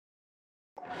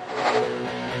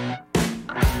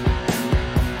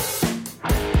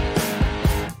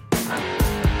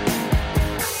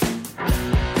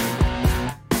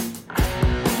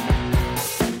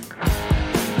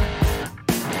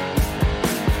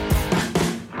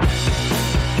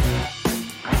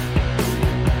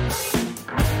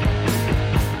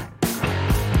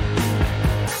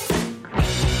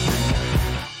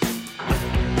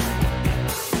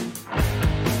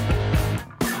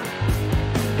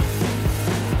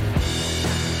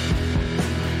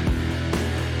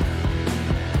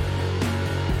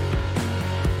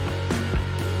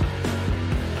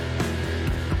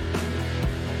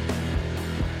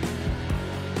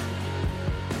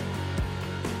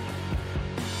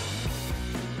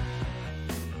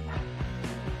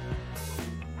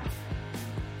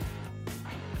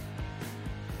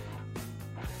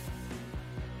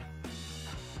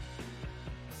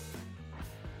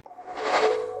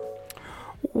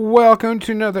Welcome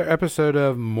to another episode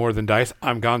of More Than Dice.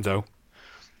 I'm Gonzo.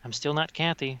 I'm still not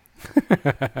Kathy.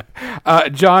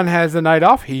 John has a night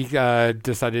off. He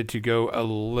decided to go a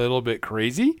little bit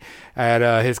crazy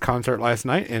at his concert last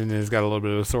night and has got a little bit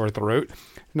of a sore throat.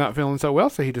 Not feeling so well,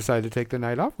 so he decided to take the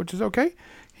night off, which is okay.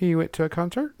 He went to a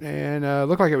concert and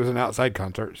looked like it was an outside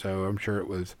concert, so I'm sure it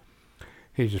was.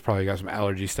 He just probably got some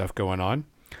allergy stuff going on.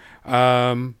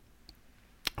 Other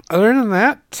than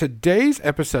that, today's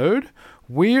episode,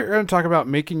 we're going to talk about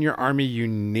making your army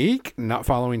unique, not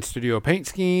following studio paint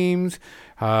schemes,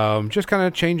 just kind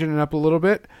of changing it up a little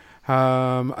bit.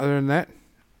 Other than that,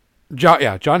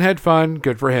 John had fun.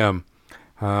 Good for him.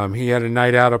 He had a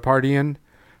night out of partying.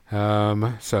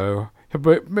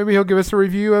 But maybe he'll give us a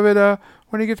review of it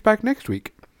when he gets back next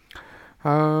week.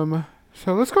 So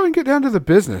let's go and get down to the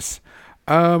business.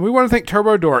 We want to thank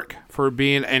Turbo Dork for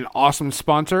being an awesome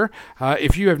sponsor.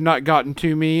 If you have not gotten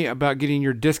to me about getting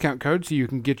your discount code so you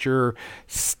can get your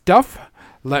stuff,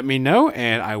 let me know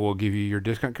and I will give you your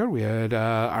discount code. We had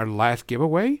our last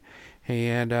giveaway,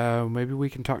 and maybe we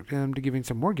can talk to them to giving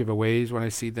some more giveaways when I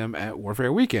see them at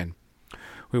Warfare Weekend.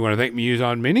 We want to thank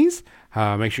Muson Minis.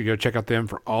 Make sure you go check out them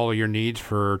for all your needs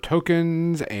for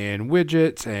tokens and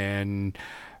widgets, and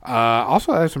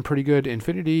also I have some pretty good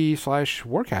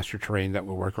Infinity/Warcaster terrain that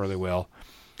will work really well.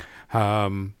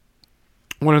 Want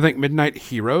to thank Midnight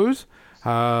Heroes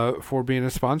for being a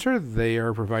sponsor. They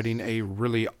are providing a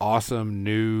really awesome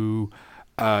new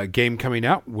game coming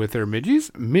out with their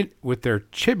with their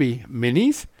chibi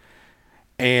minis,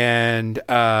 and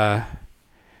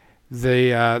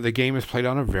the game is played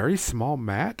on a very small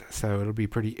mat, so it'll be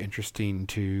pretty interesting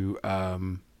to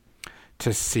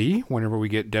see whenever we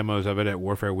get demos of it at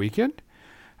Warfare Weekend.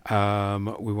 We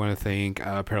want to thank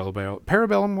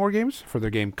Parabellum War Games for their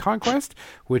game Conquest,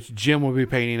 which Jim will be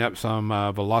painting up some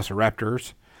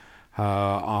Velociraptors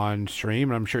on stream,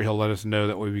 and I'm sure he'll let us know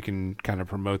that way we can kind of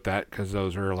promote that, because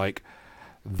those are like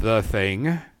the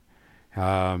thing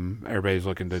everybody's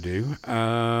looking to do.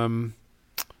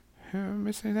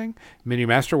 Miss anything? Mini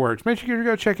Masterworks. Make sure you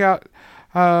go check out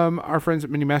our friends at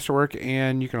Mini Masterwork,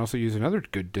 and you can also use another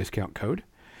good discount code,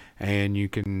 and you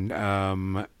can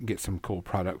get some cool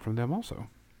product from them also.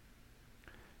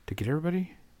 To get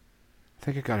everybody? I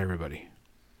think I got everybody.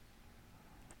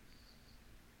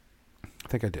 I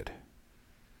think I did.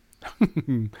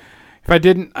 If I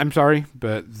didn't, I'm sorry,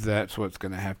 but that's what's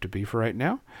going to have to be for right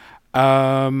now.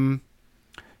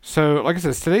 So, like I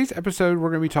said, today's episode, we're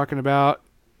going to be talking about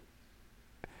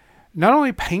not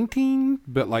only painting,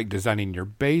 but like designing your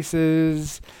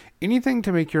bases, anything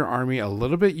to make your army a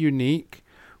little bit unique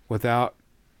without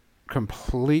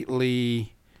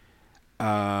completely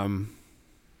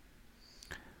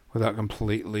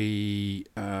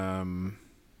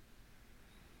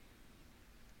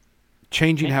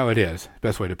changing how it is.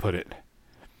 Best way to put it.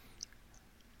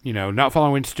 You know, not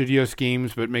following studio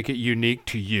schemes, but make it unique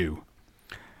to you.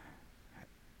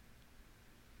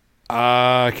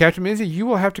 Captain Mizzy, you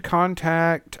will have to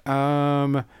contact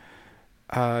Turbo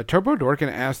Dork and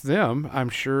ask them. I'm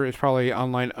sure it's probably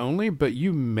online only, but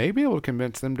you may be able to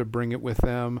convince them to bring it with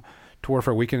them to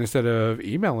Warfare Weekend instead of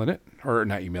emailing it, or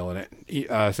not emailing it,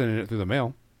 sending it through the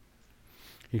mail.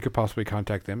 You could possibly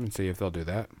contact them and see if they'll do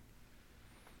that.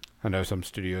 I know some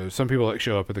studios, some people that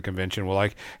show up at the convention will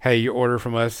like, hey, you order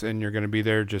from us and you're going to be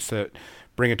there, just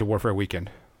bring it to Warfare Weekend.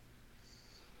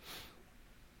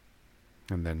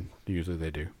 And then usually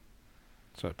they do.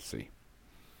 So have to see.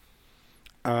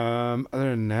 Other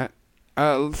than that,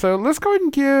 so let's go ahead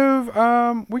and give,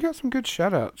 we got some good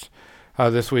shout outs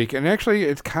this week. And actually,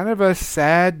 it's kind of a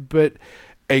sad but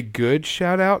a good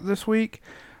shout out this week.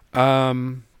 If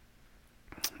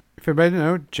everybody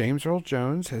know, James Earl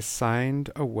Jones has signed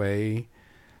away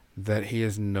that he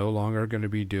is no longer going to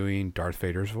be doing Darth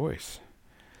Vader's voice.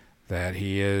 That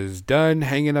he is done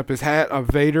hanging up his hat on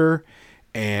Vader.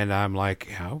 And I'm like,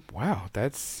 oh, wow,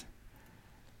 that's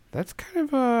kind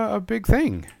of a big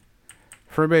thing.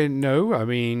 For everybody to know, I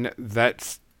mean,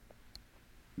 that's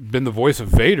been the voice of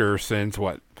Vader since,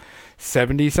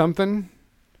 70-something?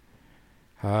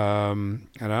 And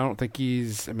I don't think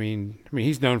he's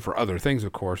known for other things,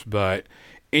 of course, but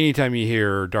anytime you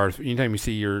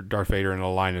see your Darth Vader in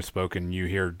a line of spoken, you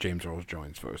hear James Earl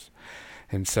Jones' voice.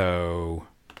 And so,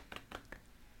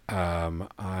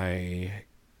 I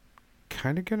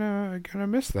kind of gonna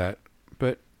miss that,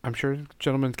 but I'm sure the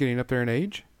gentleman's getting up there in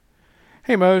age.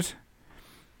 Hey, Mose.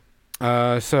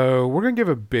 So we're gonna give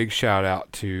a big shout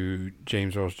out to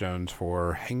James Earl Jones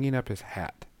for hanging up his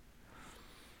hat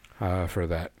for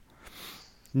that.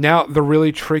 Now, the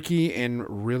really tricky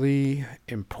and really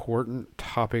important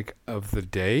topic of the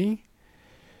day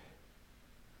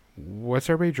What's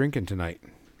everybody drinking tonight?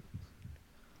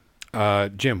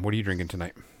 Jim, what are you drinking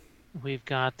tonight? We've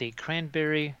got the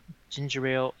cranberry, ginger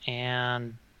ale,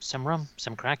 and some rum,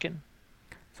 some Kraken.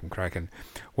 Some Kraken.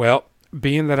 Well,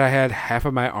 being that I had half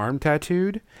of my arm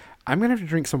tattooed, I'm gonna have to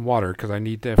drink some water because I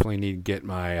definitely need to get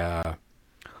my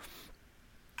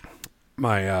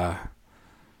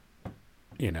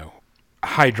you know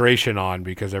hydration on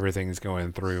because everything's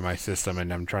going through my system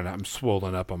and I'm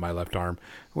swollen up on my left arm,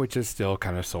 which is still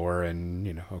kind of sore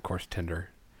and of course tender.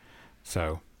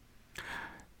 So,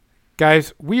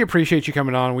 guys, we appreciate you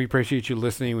coming on. We appreciate you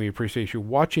listening. We appreciate you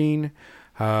watching.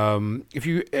 If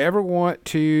you ever want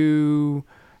to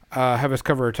have us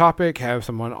cover a topic, have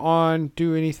someone on,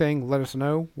 do anything, let us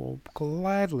know. We'll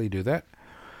gladly do that.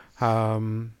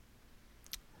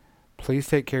 Please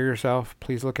take care of yourself.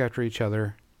 Please look after each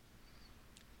other.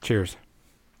 Cheers.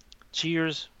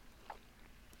 Cheers.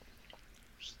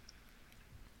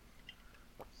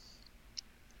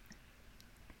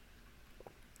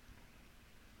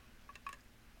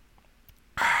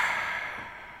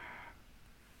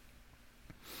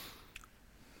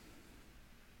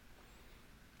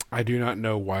 I do not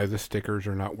know why the stickers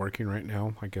are not working right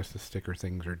now. I guess the sticker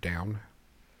things are down.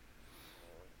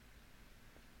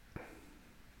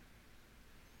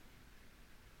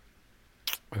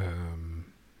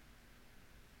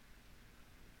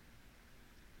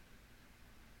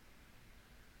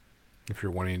 If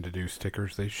you're wanting to do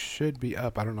stickers, they should be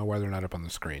up. I don't know why they're not up on the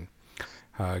screen.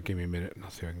 Give me a minute and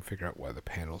I'll see if I can figure out why the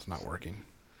panel's not working.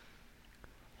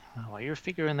 While you're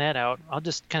figuring that out, I'll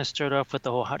just kind of start off with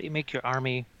the whole how do you make your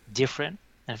army different?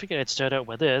 And I figured I'd start out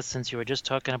with this since you were just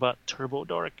talking about Turbo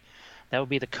Dork. That would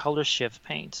be the color shift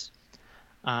paints.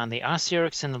 On the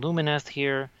Osiarix and the Lumineth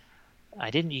here,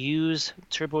 I didn't use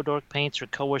Turbo Dork paints or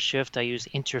color shift. I used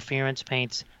interference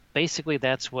paints. Basically,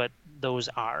 that's what those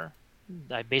are.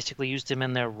 I basically used them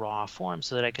in their raw form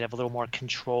so that I could have a little more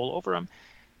control over them.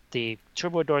 The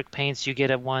Turbo Dork paints, you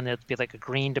get one that'd be like a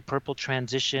green to purple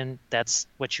transition. That's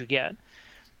what you get.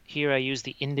 Here I use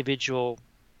the individual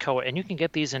color, and you can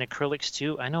get these in acrylics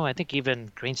too. I think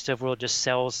even Green Stuff World just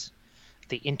sells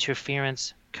the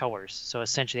interference colors. So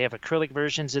essentially they have acrylic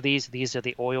versions of these. These are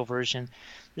the oil version.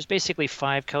 There's basically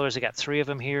 5 colors. I got 3 of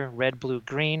them here, red, blue,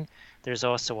 green. There's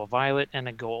also a violet and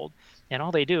a gold. And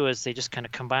all they do is they just kind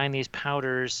of combine these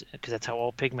powders, because that's how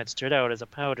all pigments start out as a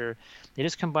powder. They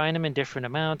just combine them in different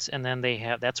amounts, and then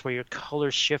that's where your color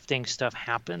shifting stuff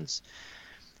happens.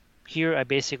 Here I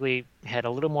basically had a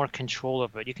little more control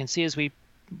over it. You can see as we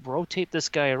rotate this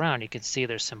guy around, you can see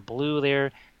there's some blue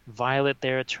there, violet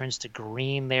there, it turns to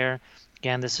green there.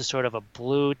 Again, this is sort of a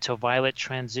blue to violet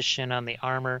transition on the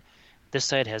armor. This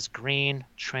side has green,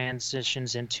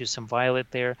 transitions into some violet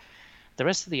there. The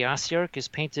rest of the Osiarch is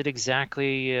painted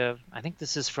exactly, I think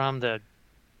this is from the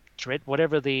Dread,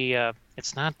 whatever the,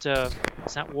 it's not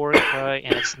Warcry,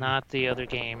 and it's not the other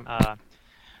game.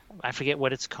 I forget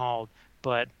what it's called,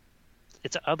 but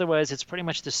otherwise it's pretty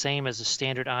much the same as a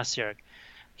standard Osiarch.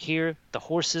 Here, the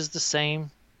horse is the same,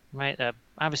 right?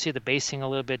 Obviously the basing a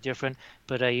little bit different,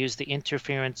 but I use the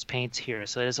interference paints here.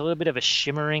 So there's a little bit of a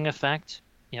shimmering effect.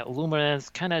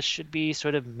 Lumineth kind of should be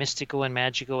sort of mystical and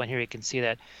magical, and here you can see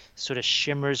that sort of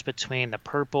shimmers between the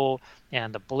purple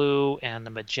and the blue and the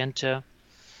magenta.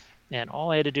 And all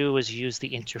I had to do was use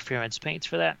the interference paints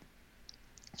for that.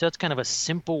 So that's kind of a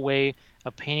simple way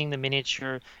of painting the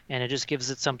miniature, and it just gives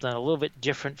it something a little bit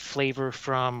different flavor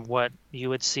from what you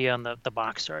would see on the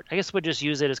box art. I guess we'll just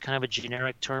use it as kind of a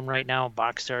generic term right now,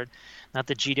 box art. Not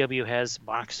that GW has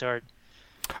box art.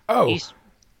 Oh,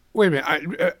 wait a minute. I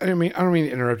don't mean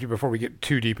to interrupt you before we get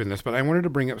too deep in this, but I wanted to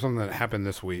bring up something that happened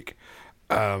this week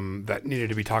that needed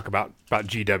to be talked about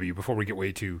GW before we get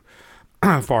way too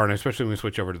far, and especially when we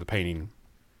switch over to the painting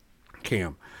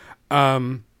cam.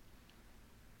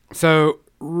 So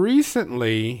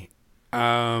recently,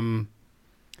 GW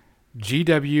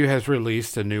has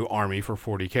released a new army for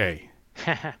 40K.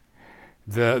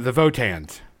 The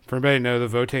Votans. For anybody to know, the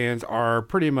Votans are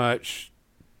pretty much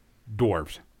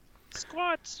dwarves.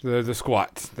 Squats. The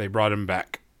squats. They brought them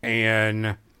back.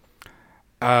 And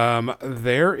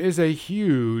there is a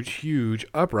huge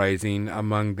uprising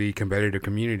among the competitive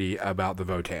community about the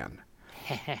Votan.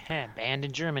 Banned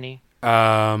in Germany.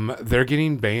 They're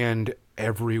getting banned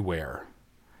everywhere.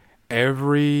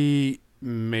 Every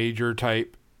major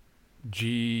type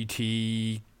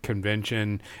GT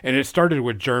convention, and it started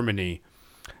with Germany.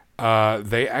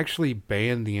 They actually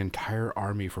banned the entire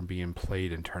army from being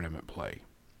played in tournament play.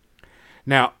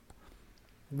 Now,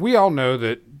 we all know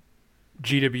that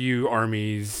GW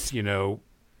armies,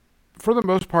 for the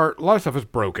most part, a lot of stuff is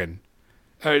broken.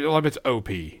 A lot of it's OP.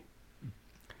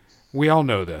 We all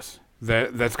know this.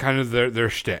 That's kind of their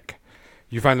shtick.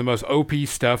 You find the most OP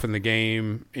stuff in the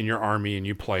game in your army and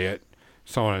you play it,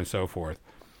 so on and so forth.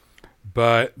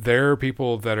 But there are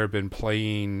people that have been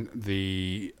playing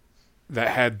that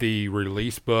had the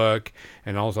release book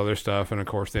and all this other stuff, and of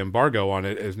course the embargo on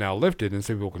it is now lifted, and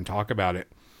so people can talk about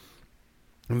it.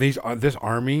 And this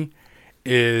army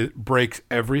breaks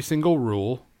every single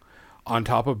rule. On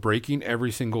top of breaking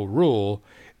every single rule,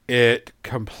 it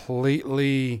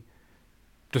completely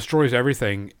destroys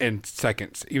everything in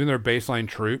seconds. Even their baseline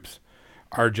troops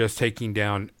are just taking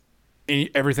down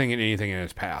everything and anything in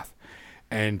its path.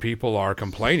 And people are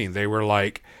complaining. They were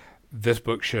like, this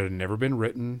book should have never been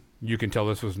written. You can tell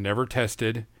this was never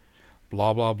tested.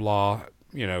 Blah, blah, blah.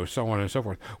 So on and so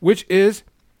forth. Which is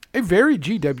a very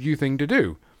GW thing to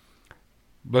do.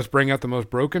 Let's bring out the most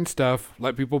broken stuff,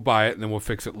 let people buy it, and then we'll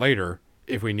fix it later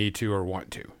if we need to or want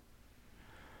to.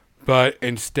 But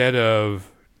instead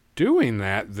of doing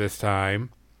that this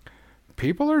time,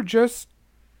 people are just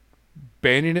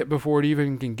banning it before it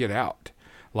even can get out.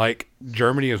 Like,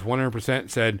 Germany has 100%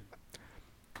 said,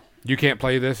 you can't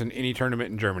play this in any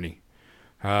tournament in Germany.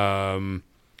 There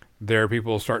are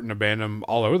people starting to ban them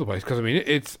all over the place. Because, I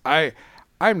mean,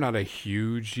 I'm not a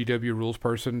huge GW rules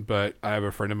person, but I have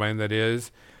a friend of mine that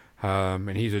is,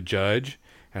 and he's a judge.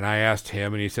 And I asked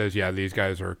him, and he says, yeah, these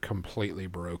guys are completely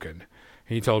broken.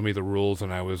 And he told me the rules,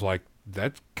 and I was like,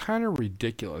 that's kind of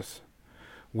ridiculous.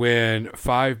 When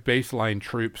 5 baseline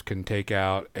troops can take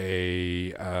out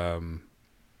a,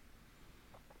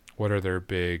 what are their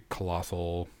big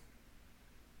colossal?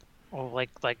 Oh,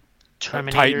 like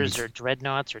Terminators Titans. or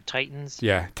Dreadnoughts or Titans.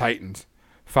 Yeah, Titans.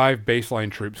 5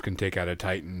 baseline troops can take out a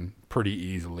Titan pretty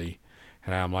easily.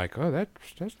 And I'm like, oh,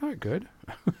 that's not good.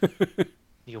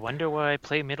 You wonder why I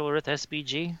play Middle-earth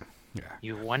SBG? Yeah.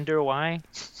 You wonder why?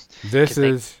 This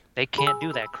is... They can't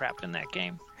do that crap in that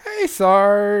game. Hey,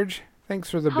 Sarge. Thanks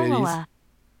for the biddies. Hello.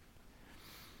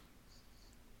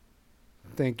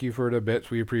 Thank you for the bits.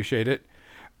 We appreciate it.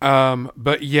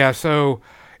 But yeah, so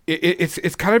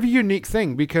it's kind of a unique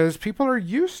thing because people are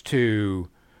used to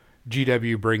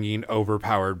GW bringing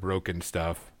overpowered, broken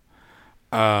stuff.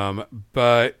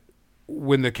 But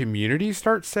when the community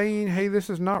starts saying, hey, this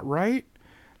is not right,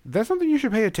 that's something you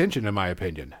should pay attention, in my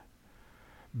opinion.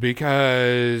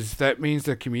 Because that means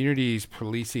the community's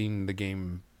policing the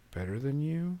game better than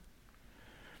you.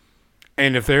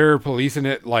 And if they're policing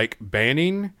it like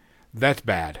banning, that's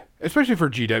bad. Especially for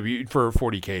GW, for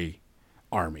 40k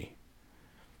army.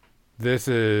 This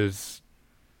is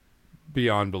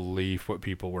beyond belief what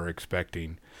people were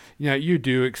expecting. You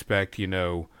do expect,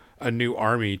 a new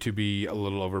army to be a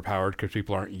little overpowered because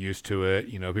people aren't used to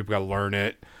it. People got to learn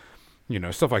it,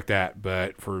 stuff like that.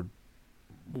 But for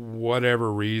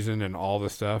whatever reason and all the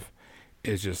stuff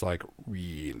is just like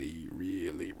really,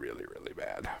 really, really, really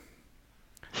bad.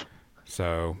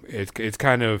 So it's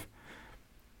kind of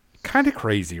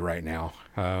crazy right now.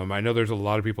 I know there's a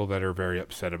lot of people that are very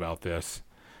upset about this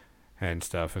and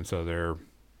stuff, and so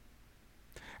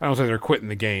I don't say they're quitting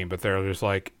the game, but they're just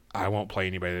like, I won't play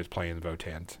anybody that's playing the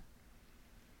Votans.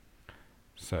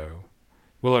 So,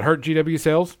 will it hurt GW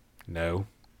sales? No.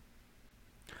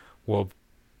 Will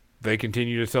they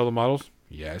continue to sell the models?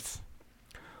 Yes.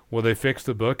 Will they fix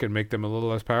the book and make them a little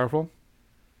less powerful?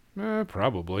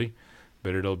 Probably.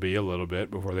 But it'll be a little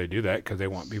bit before they do that because they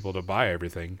want people to buy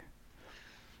everything.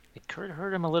 It could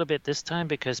hurt them a little bit this time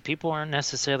because people aren't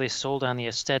necessarily sold on the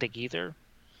aesthetic either.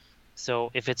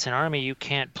 So if it's an army you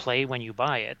can't play when you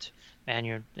buy it,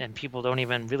 and people don't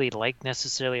even really like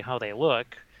necessarily how they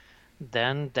look,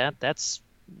 then that's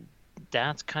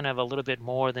kind of a little bit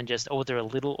more than just, they're a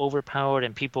little overpowered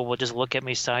and people will just look at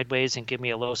me sideways and give me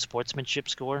a low sportsmanship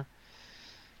score.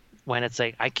 When it's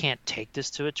like, I can't take this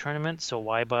to a tournament, so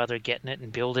why bother getting it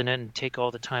and building it and take all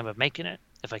the time of making it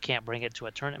if I can't bring it to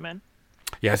a tournament?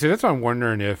 Yeah, see, that's what I'm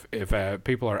wondering if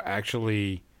people are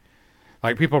actually...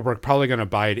 Like, people are probably going to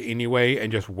buy it anyway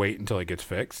and just wait until it gets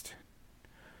fixed.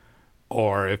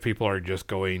 Or if people are just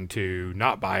going to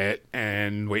not buy it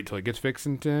and wait till it gets fixed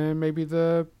and maybe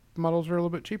the models are a little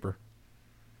bit cheaper.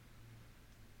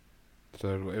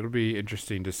 So it'll be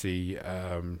interesting to see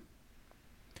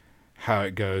how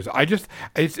it goes.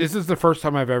 This is the first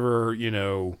time I've ever,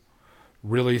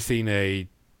 really seen I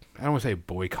don't want to say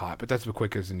boycott, but that's the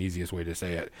quickest and easiest way to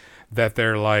say it. That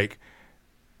they're like,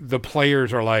 the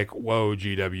players are like, whoa,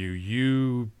 GW,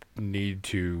 you need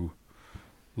to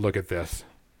look at this.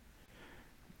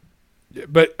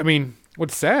 But, I mean,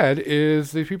 what's sad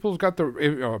is these people's got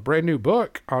the brand new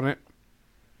book on it,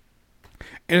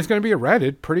 and it's going to be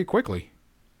errated pretty quickly.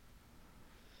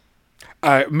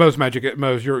 Mo's Magic, you're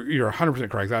 100%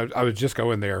 correct. I was just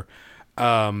going there.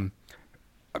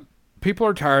 people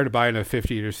are tired of buying a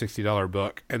 $50 or $60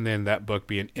 book and then that book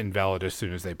being invalid as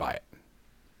soon as they buy it.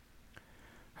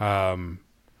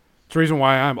 It's the reason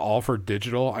why I'm all for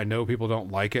digital. I know people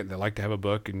don't like it. They like to have a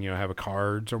book and, have a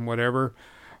cards or whatever.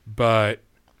 But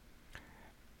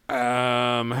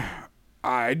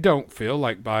I don't feel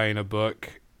like buying a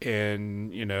book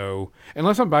and,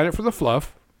 unless I'm buying it for the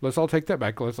fluff. Let's all take that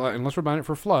back. Unless we're buying it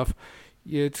for fluff,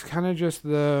 it's kind of just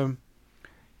why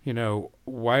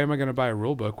am I going to buy a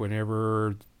rule book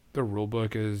whenever the rule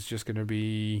book is just going to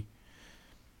be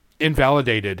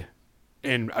invalidated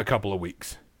in a couple of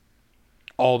weeks?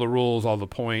 All the rules, all the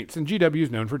points, and GW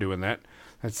is known for doing that.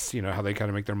 That's, how they kind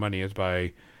of make their money is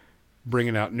by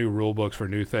bringing out new rule books for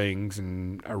new things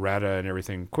and errata and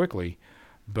everything quickly.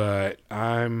 But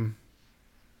I'm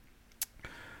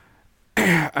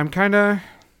kind of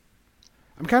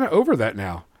over that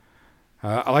now.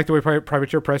 I like the way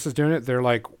Privateer Press is doing it. They're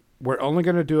like, we're only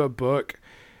going to do a book.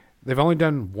 They've only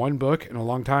done one book in a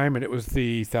long time, and it was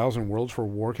the 1,000 Worlds for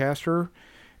Warcaster.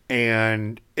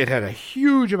 And it had a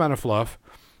huge amount of fluff.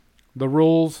 The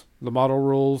rules, the model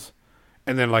rules,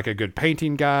 and then like a good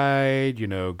painting guide,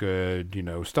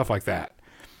 good, stuff like that.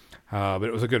 But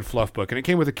it was a good fluff book, and it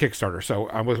came with a Kickstarter, so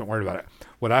I wasn't worried about it.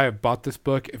 Would I have bought this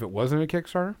book if it wasn't a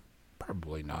Kickstarter?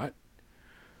 Probably not.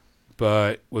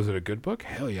 But was it a good book?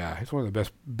 Hell yeah. It's one of the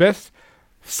best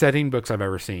setting books I've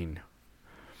ever seen.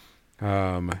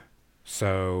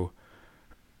 So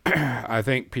I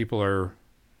think people are,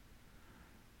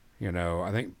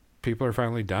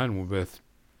 finally done with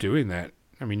doing that.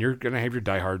 I mean, you're going to have your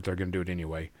diehards that are going to do it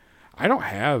anyway. I don't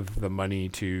have the money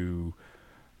to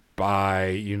buy,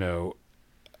 a $50,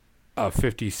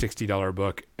 $60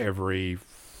 book every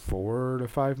 4 to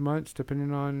 5 months,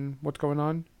 depending on what's going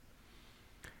on.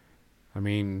 I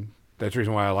mean, that's the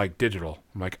reason why I like digital.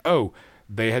 I'm like, oh,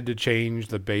 they had to change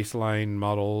the baseline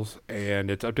models and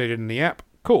it's updated in the app.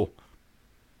 Cool.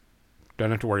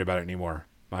 Don't have to worry about it anymore.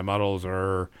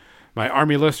 My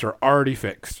army lists are already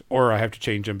fixed, or I have to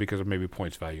change them because of maybe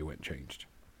points value went changed.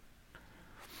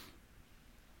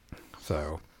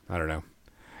 So, I don't know.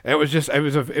 It was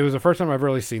the first time I've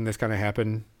really seen this kind of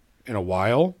happen in a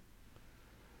while.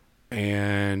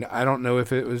 And I don't know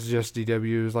if it was just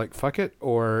DW's like, fuck it,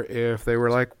 or if they were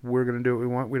like, we're going to do what we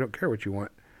want. We don't care what you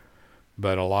want.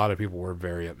 But a lot of people were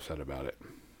very upset about it.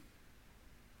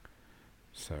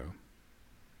 So,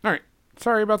 all right.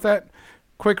 Sorry about that.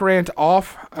 Quick rant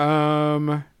off.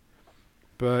 But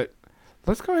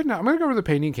let's go ahead now. I'm going to go over the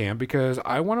painting cam because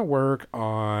I want to work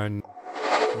on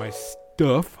my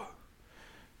stuff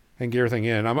and get everything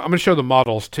in. I'm going to show the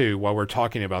models too while we're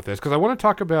talking about this because I want to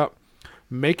talk about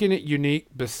making it unique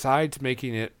besides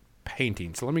making it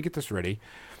painting. So let me get this ready.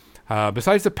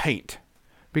 Besides the paint.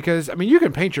 Because, I mean, you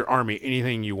can paint your army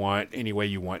anything you want, any way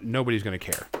you want. Nobody's going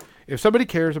to care. If somebody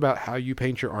cares about how you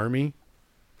paint your army,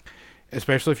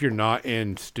 especially if you're not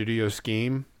in Studio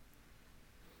Scheme,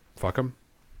 fuck them.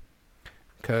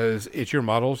 Because it's your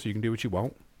model, so you can do what you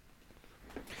want.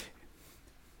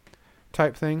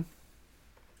 Type thing.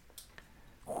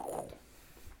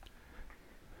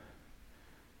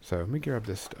 So let me grab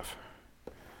this stuff.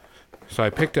 So I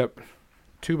picked up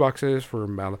 2 boxes for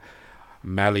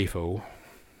Malifaux.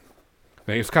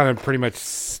 It's kind of pretty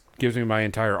much gives me my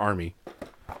entire army.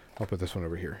 I'll put this one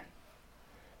over here.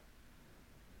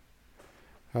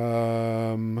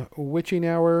 Witching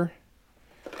Hour,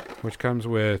 which comes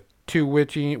with 2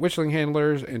 witchling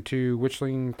handlers and 2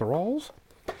 witchling thralls.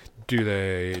 Do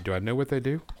I know what they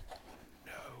do?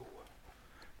 No.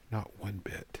 Not one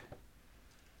bit.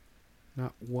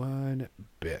 Not one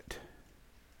bit.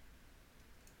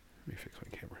 Let me fix my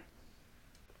camera.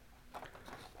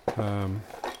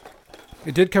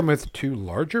 It did come with 2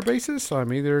 larger bases, so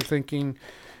I'm either thinking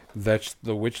that's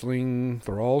the Witchling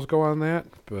Thralls go on that,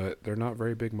 but they're not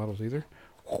very big models either.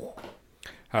 All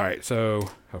right, so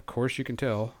of course you can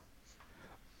tell.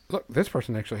 Look, this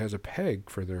person actually has a peg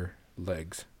for their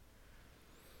legs.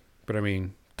 But I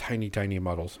mean, tiny, tiny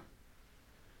models.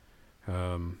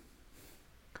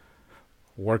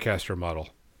 Warcaster model.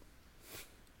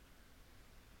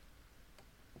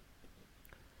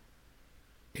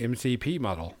 MCP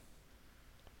model.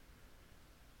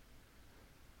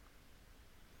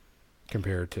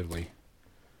 Comparatively.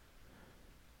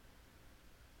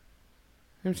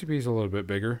 MCP is a little bit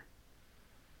bigger.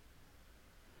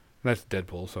 That's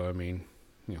Deadpool, so I mean,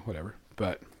 whatever.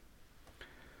 But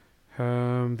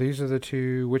these are the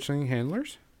 2 Witchling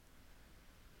handlers.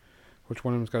 Which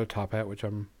one of them's got a top hat, which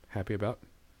I'm happy about.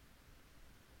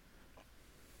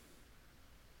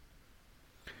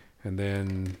 And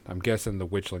then I'm guessing the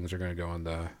Witchlings are going to go on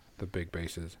the big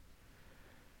bases.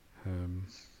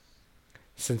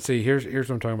 Since see, here's what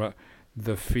I'm talking about.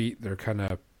 The feet, they're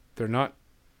not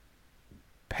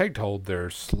peg toed, they're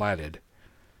slatted.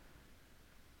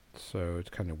 So it's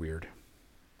kind of weird.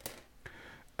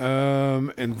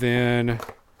 And then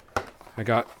I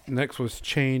got next was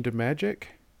Chained Magic,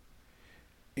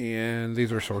 and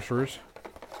these are sorcerers.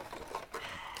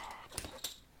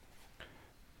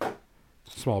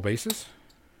 Small bases.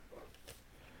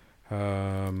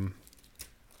 And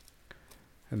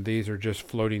these are just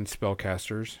floating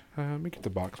spellcasters. Let me get the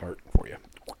box art for you.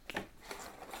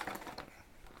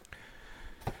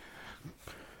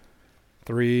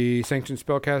 3 Sanctioned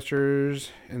Spellcasters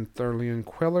and Thurlian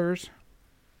Quellers.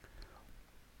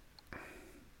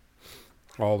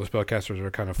 All the spellcasters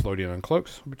are kind of floating on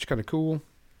cloaks, which is kind of cool.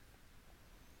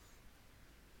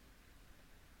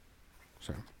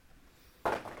 So,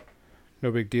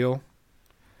 no big deal.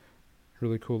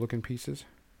 Really cool looking pieces.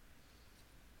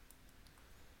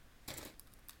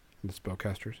 The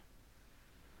spellcasters.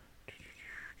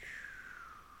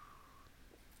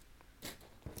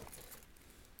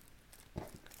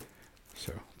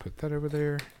 So, put that over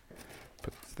there.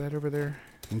 Put that over there.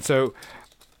 And so,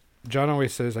 John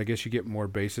always says, I guess you get more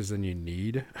bases than you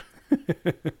need.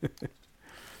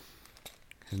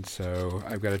 And so,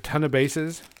 I've got a ton of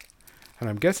bases. And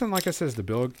I'm guessing, like I said,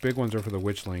 the big ones are for the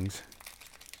witchlings.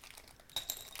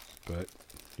 But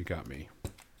you got me.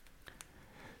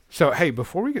 So, hey,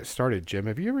 before we get started, Jim,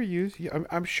 have you ever used...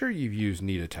 I'm sure you've used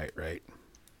Neatotite, right?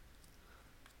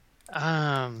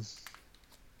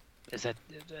 Is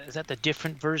that the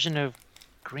different version of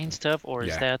green stuff, or is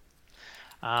Yeah.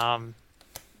 that...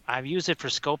 I've used it for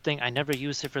sculpting. I never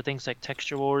use it for things like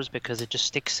Texture Wars because it just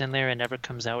sticks in there and never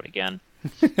comes out again.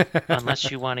 Unless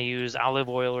you want to use olive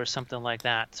oil or something like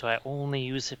that. So I only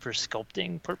use it for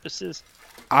sculpting purposes.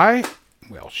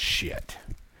 Well, shit.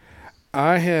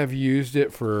 I have used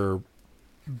it for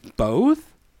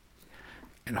both.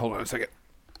 And hold on a second.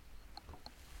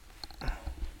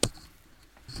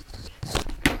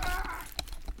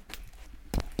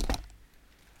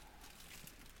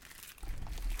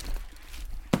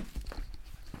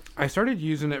 I started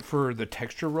using it for the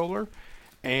texture roller,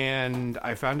 and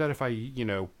I found out if I,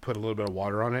 put a little bit of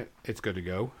water on it, it's good to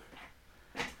go.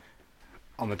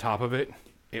 On the top of it,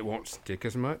 it won't stick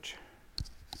as much.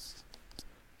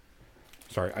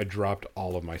 Sorry, I dropped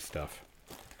all of my stuff.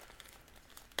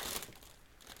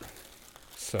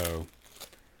 So,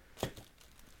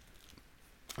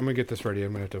 I'm going to get this ready.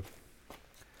 I'm going to have to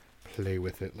play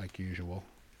with it like usual.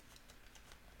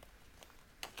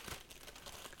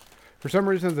 For some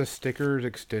reason, the stickers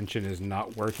extension is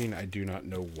not working. I do not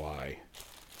know why.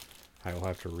 I will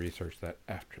have to research that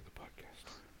after the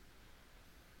podcast.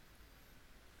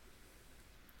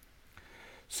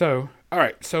 So, all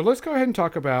right. So let's go ahead and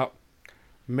talk about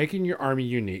making your army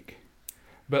unique.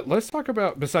 But let's talk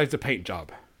about, besides the paint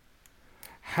job,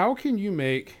 how can you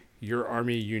make your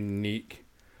army unique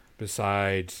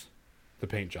besides the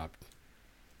paint job?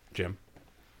 Jim,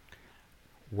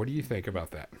 what do you think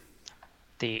about that?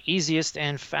 The easiest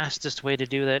and fastest way to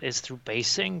do that is through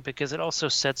basing, because it also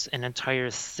sets an entire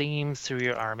theme through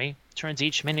your army, turns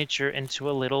each miniature into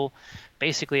a little,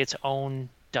 basically its own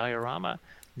diorama.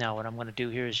 Now what I'm going to do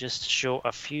here is just show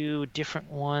a few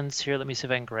different ones here. Let me see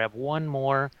if I can grab one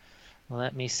more.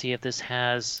 Let me see if this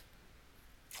has...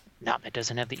 No, it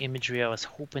doesn't have the imagery I was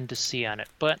hoping to see on it,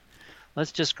 but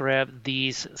let's just grab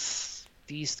these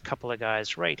couple of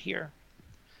guys right here.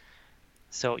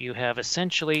 So you have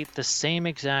essentially the same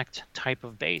exact type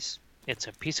of base. It's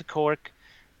a piece of cork,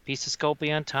 piece of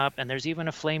Sculpey on top, and there's even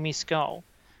a flamey skull.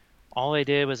 All I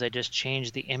did was I just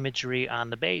changed the imagery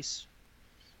on the base.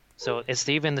 So it's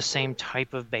even the same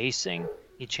type of basing.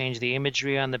 You change the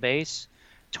imagery on the base,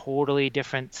 totally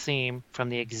different theme from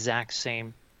the exact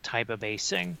same type of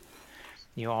basing.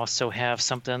 You also have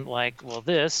something like, well,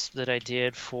 this that I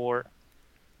did for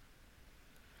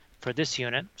this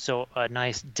unit, so a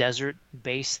nice desert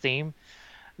base theme.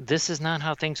 This is not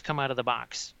how things come out of the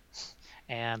box.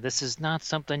 And this is not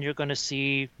something you're going to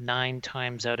see 9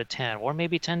 times out of 10, or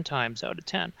maybe 10 times out of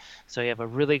 10. So you have a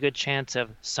really good chance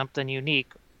of something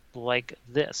unique like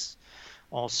this.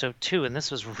 Also, too, and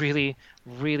this was really,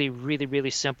 really, really,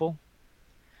 really simple.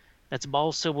 That's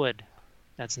balsa wood.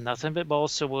 That's nothing but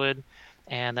balsa wood.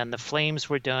 And then the flames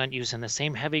were done using the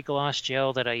same heavy gloss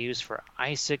gel that I use for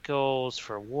icicles,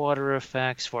 for water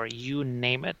effects, for you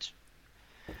name it.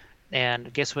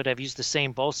 And guess what? I've used the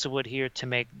same balsa wood here to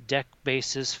make deck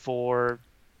bases for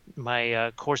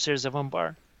my Corsairs of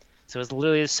Umbar. So it's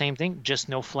literally the same thing, just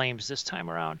no flames this time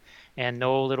around. And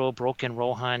no little broken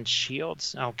Rohan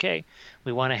shields. Okay,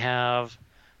 we want to have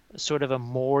sort of a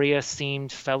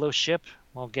Moria-themed fellowship.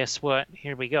 Well, guess what?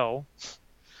 Here we go.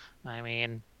 I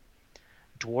mean,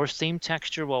 dwarf theme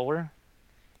texture roller.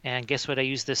 And guess what? I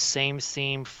use the same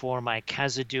theme for my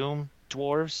Khazad-dûm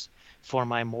dwarves, for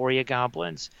my Moria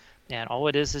goblins. And all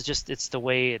it is just it's the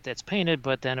way it's painted,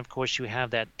 but then of course you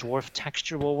have that dwarf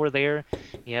texture over there.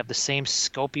 You have the same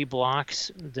Sculpey blocks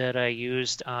that I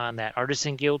used on that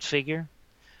Artisan Guild figure.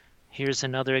 Here's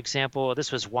another example.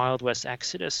 This was Wild West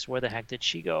Exodus. Where the heck did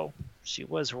she go? She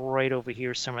was right over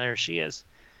here somewhere. There she is.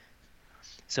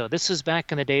 So this was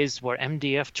back in the days where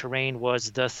MDF terrain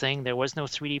was the thing. There was no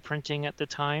 3D printing at the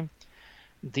time.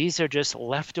 These are just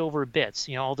leftover bits,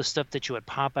 all the stuff that you would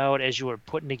pop out as you were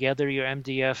putting together your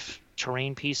MDF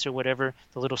terrain piece or whatever,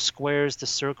 the little squares, the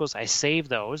circles. I saved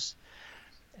those,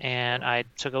 and I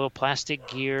took a little plastic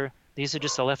gear. These are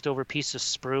just a leftover piece of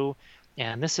sprue,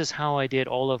 and this is how I did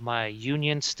all of my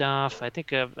Union stuff. I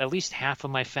think at least half of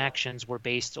my factions were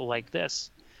based like this.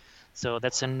 So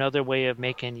that's another way of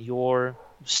making your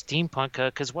steampunk,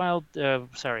 because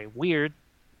Weird,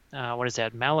 what is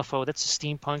that? Malifaux, that's a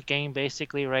steampunk game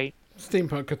basically, right?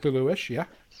 Steampunk Cthulhu-ish, yeah.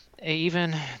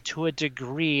 Even to a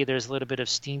degree, there's a little bit of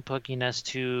steampunkiness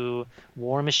to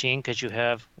War Machine, because you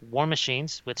have War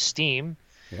Machines with steam.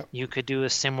 Yep. You could do a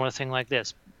similar thing like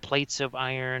this. Plates of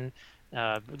iron,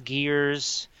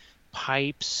 gears,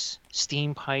 pipes,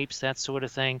 steam pipes, that sort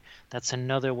of thing. That's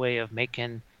another way of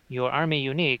making your army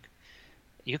unique.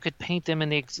 You could paint them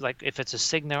in like if it's a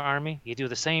Cygnar army, you do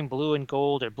the same blue and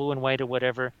gold or blue and white or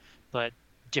whatever, but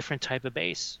different type of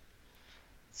base.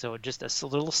 So just a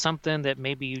little something that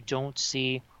maybe you don't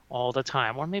see all the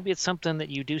time, or maybe it's something that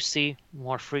you do see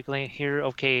more frequently. Here,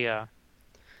 okay,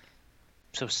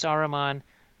 so Saruman,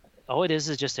 all it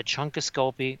is just a chunk of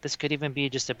Sculpey. This could even be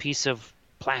just a piece of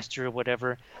plaster or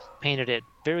whatever, painted it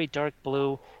very dark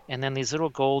blue, and then these little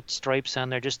gold stripes on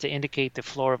there just to indicate the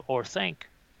floor of Orthanc.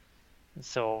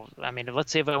 So, I mean,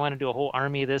 let's say if I want to do a whole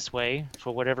army this way,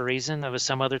 for whatever reason, of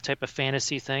some other type of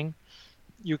fantasy thing,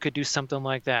 you could do something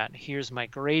like that. Here's my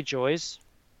Greyjoys.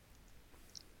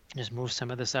 Just move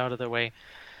some of this out of the way.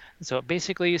 So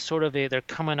basically, they're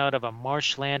coming out of a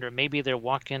marshland, or maybe they're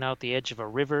walking out the edge of a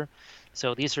river.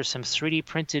 So these are some 3D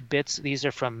printed bits. These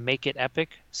are from Make It Epic.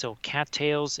 So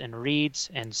cattails and reeds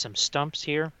and some stumps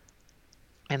here.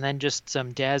 And then just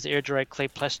some Daz air dried clay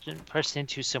pressed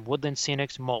into some Woodland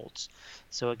Scenics molds.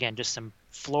 So again, just some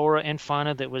flora and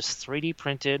fauna that was 3D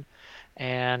printed,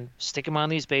 and stick them on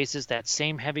these bases. That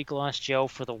same heavy gloss gel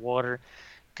for the water,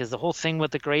 because the whole thing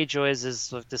with the Greyjoys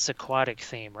is this aquatic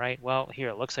theme, right? Well, here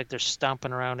it looks like they're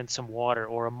stomping around in some water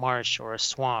or a marsh or a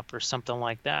swamp or something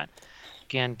like that.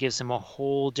 Again, gives them a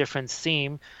whole different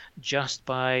theme just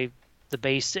by the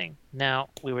basing. Now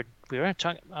we were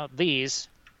talking about these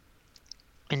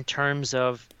in terms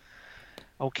of,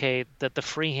 okay, the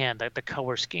freehand, the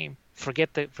color scheme.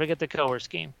 Forget the color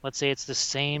scheme. Let's say it's the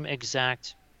same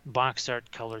exact box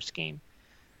art color scheme.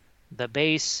 The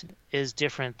base is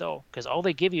different though, because all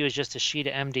they give you is just a sheet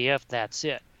of MDF. That's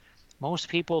it. Most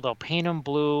people, they'll paint them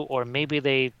blue, or maybe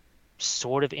they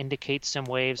sort of indicate some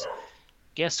waves.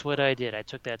 Guess what I did? I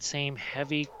took that same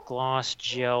heavy gloss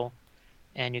gel,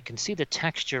 and you can see the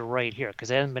texture right here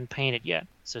because it hasn't been painted yet.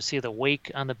 So see the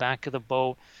wake on the back of the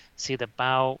boat, see the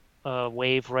bow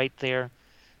wave right there.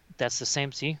 That's the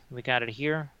same. See, we got it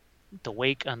here. The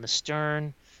wake on the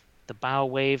stern, the bow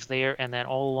wave there, and then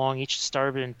all along each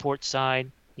starboard and port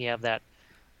side, you have that,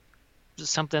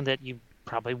 something that you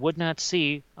probably would not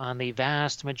see on the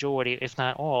vast majority, if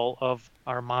not all, of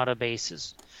Armada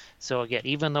bases. So again,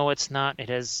 even though it's not, it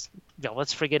has,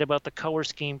 let's forget about the color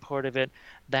scheme part of it.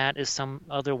 That is some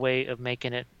other way of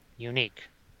making it unique.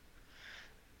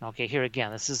 Okay, here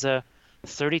again, this is a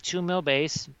 32 mil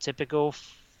base, typical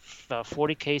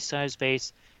 40K size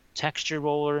base, texture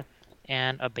roller,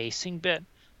 and a basing bit.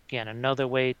 Again, another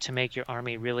way to make your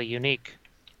army really unique.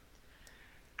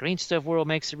 Green Stuff World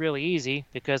makes it really easy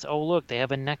because, oh look, they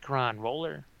have a Necron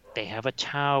roller, they have a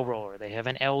Tau roller, they have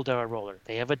an Eldar roller,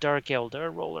 they have a Dark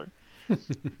Eldar roller.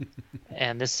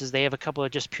 And they have a couple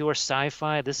of just pure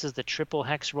sci-fi. This is the triple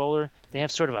hex roller. They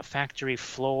have sort of a factory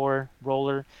floor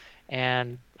roller,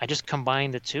 and I just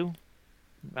combined the two,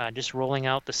 just rolling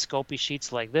out the Sculpey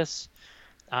sheets like this.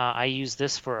 I used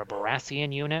this for a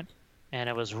Baratheon unit, and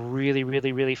it was really,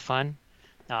 really, really fun.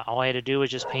 All I had to do was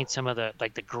just paint some of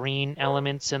the green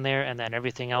elements in there, and then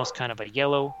everything else kind of a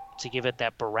yellow to give it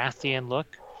that Baratheon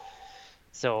look.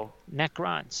 So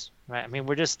Necrons, right? I mean,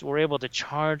 we're able to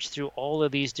charge through all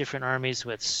of these different armies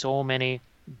with so many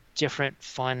different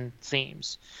fun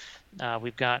themes.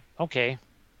 We've got, okay,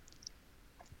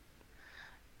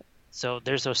 so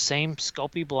there's those same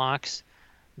Sculpey blocks.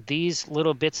 These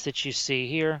little bits that you see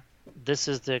here, this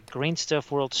is the Green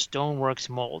Stuff World Stoneworks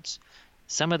molds.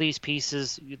 Some of these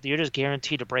pieces, you're just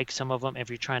guaranteed to break some of them if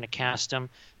you're trying to cast them.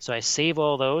 So I save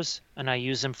all those and I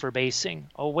use them for basing.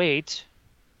 Oh, wait.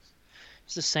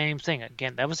 It's the same thing.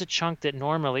 Again, that was a chunk that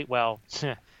normally, well,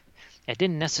 I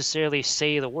didn't necessarily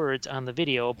say the words on the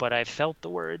video, but I felt the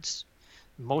words,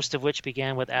 most of which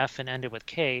began with F and ended with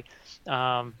K.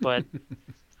 But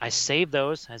I saved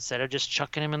those. Instead of just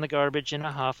chucking them in the garbage in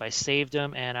a huff, I saved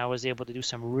them, and I was able to do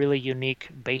some really unique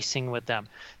basing with them.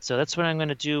 So that's what I'm going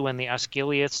to do when the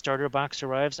Osgiliath starter box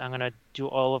arrives. I'm going to do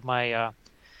all of my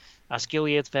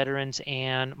Osgiliath veterans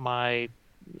and my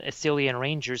Ithilien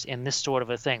Rangers in this sort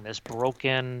of a thing, this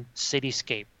broken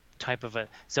cityscape type of a.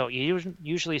 So you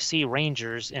usually see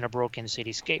Rangers in a broken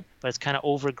cityscape, but it's kind of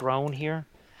overgrown here.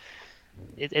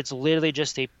 It's literally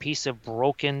just a piece of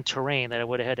broken terrain that I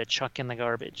would have had to chuck in the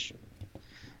garbage.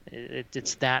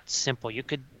 It's that simple. You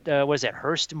could, what is that,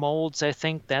 Hearst molds, I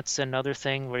think? That's another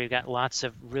thing where you got lots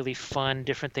of really fun,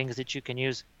 different things that you can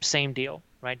use. Same deal,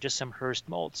 right? Just some Hearst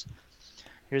molds.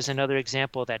 Here's another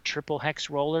example of that triple hex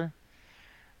roller.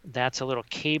 That's a little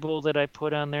cable that I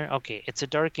put on there. Okay, it's a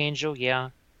Dark Angel, yeah.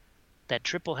 That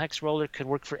triple hex roller could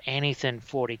work for anything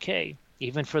 40K.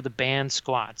 Even for the band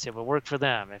squats, it will work for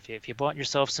them. If you bought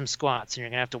yourself some squats and you're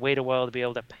going to have to wait a while to be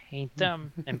able to paint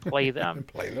them and play them. And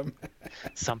play them.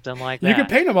 Something like that. You can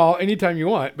paint them all anytime you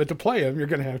want, but to play them, you're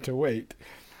going to have to wait.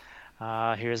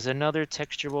 Here's another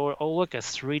texture roller. Oh, look, a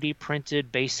 3D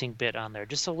printed basing bit on there.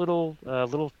 Just a little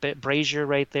bit brazier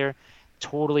right there.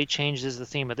 Totally changes the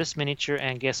theme of this miniature.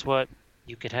 And guess what?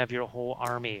 You could have your whole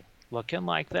army looking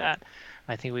like that.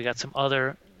 I think we got some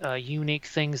other unique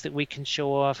things that we can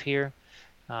show off here.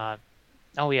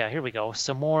 Oh yeah, here we go.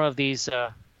 Some more of these.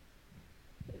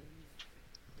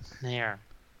 There.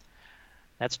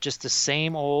 That's just the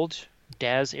same old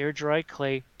Daz air dry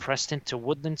clay pressed into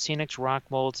Woodland Scenics rock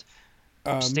molds.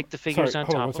 Stick the figures on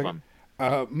top of them.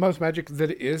 Most Magic,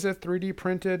 that is a 3D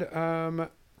printed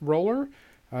roller.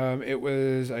 It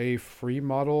was a free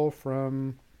model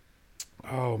from.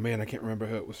 Oh man, I can't remember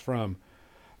who it was from,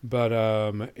 but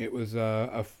it was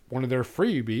one of their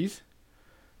freebies.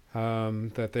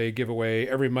 That they give away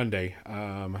every Monday.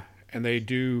 And they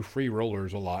do free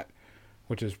rollers a lot,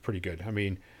 which is pretty good. I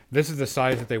mean, this is the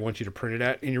size that they want you to print it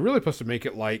at, and you're really supposed to make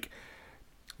it like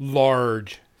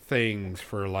large things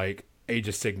for like Age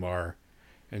of Sigmar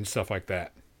and stuff like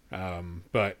that.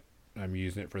 But I'm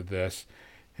using it for this,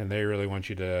 and they really want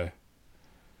you to.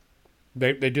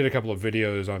 They did a couple of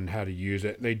videos on how to use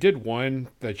it. They did one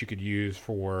that you could use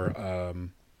for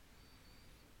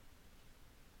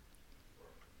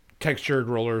textured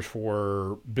rollers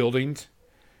for buildings,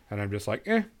 and I'm just like,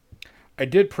 I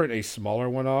did print a smaller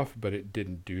one off, but it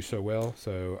didn't do so well,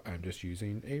 so I'm just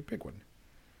using a big one.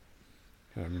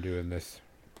 And I'm doing this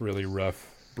really rough,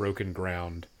 broken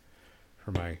ground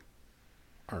for my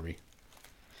army.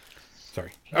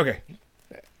 Sorry. Okay.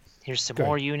 Here's some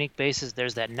more unique bases.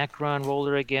 There's that Necron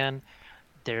roller again.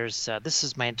 There's this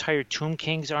is my entire Tomb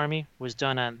King's army was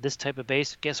done on this type of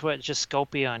base. Guess what? It's just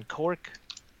Sculpey on cork.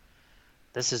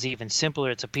 This is even simpler.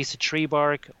 It's a piece of tree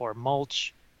bark or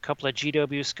mulch, a couple of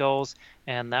GW skulls,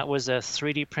 and that was a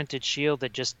 3D printed shield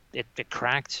that just it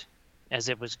cracked as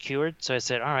it was cured. So I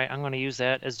said, all right, I'm going to use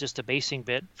that as just a basing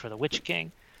bit for the Witch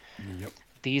King. Yep.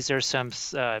 These are some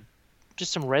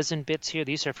just some resin bits here.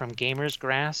 These are from Gamer's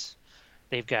Grass.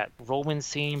 They've got Roman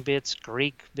theme bits,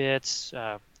 Greek bits.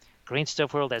 Green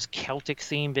Stuff World has Celtic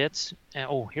theme bits. And,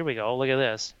 oh, here we go. Look at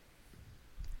this.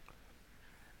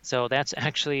 So that's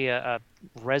actually a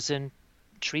resin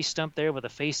tree stump there with a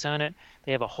face on it.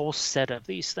 They have a whole set of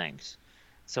these things.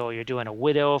 So you're doing a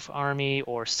Wood Elf army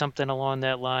or something along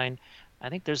that line. I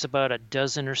think there's about a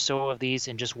dozen or so of these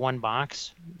in just one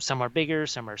box. Some are bigger,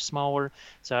 some are smaller.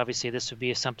 So obviously this would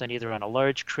be something either on a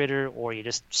large critter or you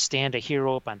just stand a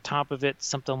hero up on top of it,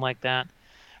 something like that.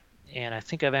 And I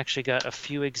think I've actually got a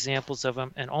few examples of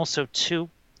them. And also two,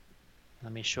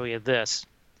 let me show you this.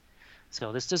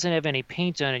 So this doesn't have any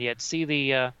paint on it yet. See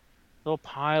the little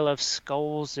pile of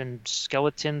skulls and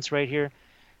skeletons right here?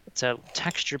 It's a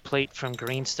texture plate from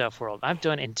Green Stuff World. I've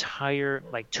done entire,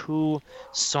 like 2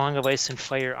 Song of Ice and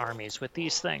Fire armies with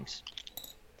these things.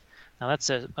 Now that's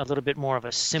a little bit more of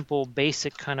a simple,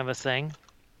 basic kind of a thing.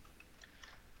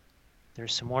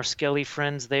 There's some more Skelly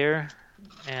friends there.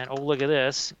 And oh, look at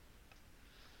this.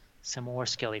 Some more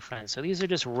Skelly friends. So these are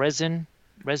just resin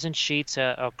sheets,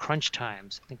 crunch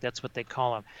times. I think that's what they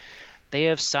call them. They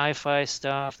have sci-fi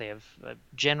stuff. They have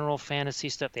general fantasy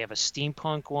stuff. They have a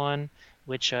steampunk one,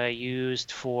 which I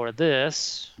used for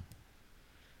this.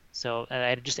 So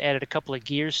I just added a couple of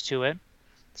gears to it.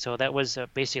 So that was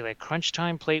basically a crunch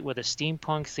time plate with a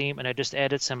steampunk theme, and I just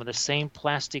added some of the same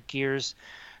plastic gears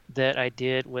that I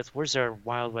did with, where's our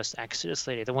Wild West Exodus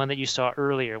lady? The one that you saw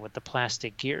earlier with the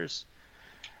plastic gears.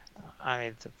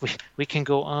 We can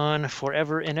go on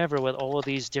forever and ever with all of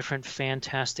these different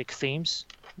fantastic themes.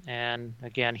 And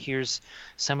again, here's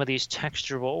some of these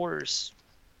texture rollers.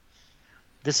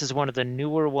 This is one of the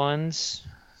newer ones,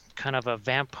 kind of a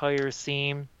vampire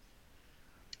theme.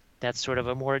 That's sort of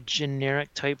a more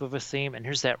generic type of a theme. And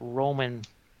here's that Roman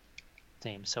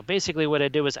theme. So basically what I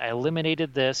did was I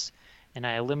eliminated this, and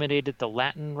I eliminated the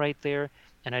Latin right there,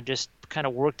 and I just kind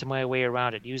of worked my way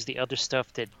around it. Used the other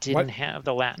stuff that didn't have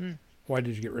the Latin. Why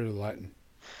did you get rid of the Latin?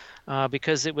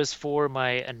 Because it was for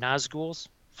my Nazguls,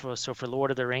 for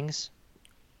Lord of the Rings.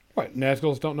 What,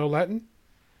 Nazguls don't know Latin?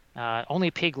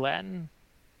 Only Pig Latin.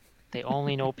 They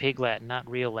only know Pig Latin, not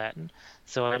real Latin.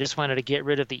 So I just wanted to get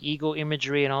rid of the ego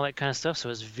imagery and all that kind of stuff, so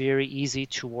it was very easy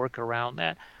to work around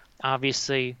that.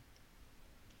 Obviously,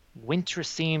 winter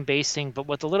theme basing, but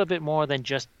with a little bit more than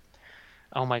just,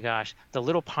 oh my gosh, the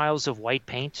little piles of white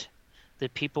paint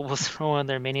that people will throw on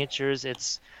their miniatures.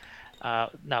 It's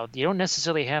now, you don't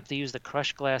necessarily have to use the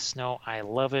crushed glass snow. I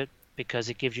love it because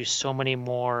it gives you so many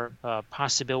more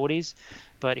possibilities.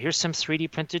 But here's some 3D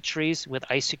printed trees with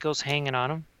icicles hanging on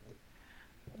them.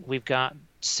 We've got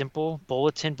simple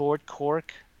bulletin board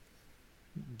cork,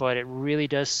 but it really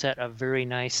does set a very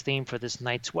nice theme for this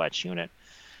Night's Watch unit.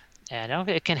 And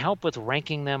it can help with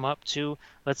ranking them up too.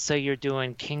 Let's say you're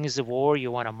doing Kings of War,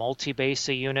 you want to multi-base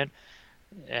a unit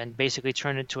and basically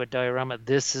turn it into a diorama.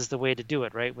 This is the way to do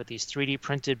it, right? With these 3D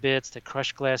printed bits, the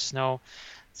crushed glass snow.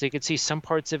 So you can see some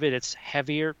parts of it, it's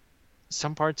heavier.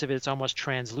 Some parts of it, it's almost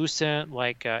translucent,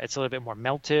 like it's a little bit more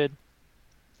melted.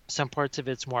 Some parts of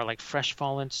it's more like fresh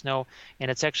fallen snow, and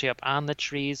it's actually up on the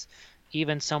trees.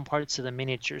 Even some parts of the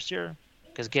miniatures here.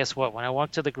 Because guess what? When I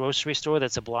walk to the grocery store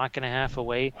that's a block and a half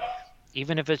away,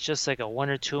 even if it's just like a 1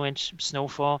 or 2 inch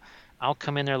snowfall, I'll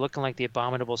come in there looking like the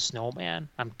abominable snowman.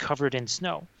 I'm covered in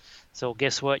snow. So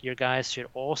guess what? Your guys should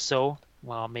also,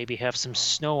 well, maybe have some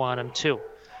snow on them too.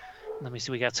 Let me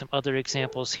see. We got some other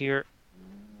examples here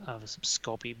of some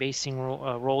Sculpey basing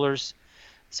rollers.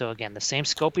 So again, the same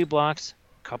Sculpey blocks,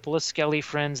 a couple of Skelly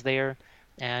friends there,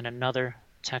 and another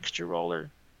texture roller.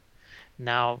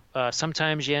 Now,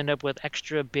 sometimes you end up with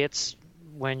extra bits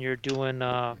when you're doing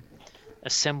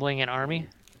assembling an army.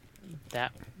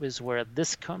 That is where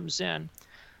this comes in.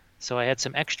 So I had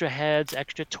some extra heads,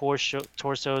 extra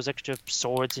torsos, extra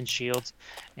swords and shields.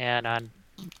 And on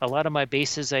a lot of my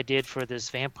bases I did for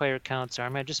this Vampire Count's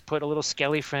army, I just put a little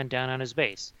Skelly friend down on his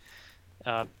base.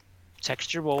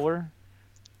 Texture roller,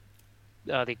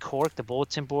 the cork, the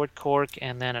bulletin board cork,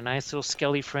 and then a nice little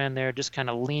Skelly friend there, just kind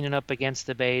of leaning up against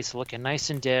the base, looking nice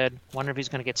and dead. Wonder if he's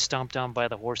going to get stomped on by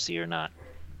the horsey or not.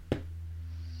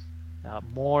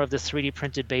 More of the 3D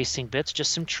printed basing bits,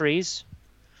 just some trees.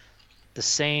 The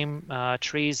same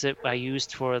trees that I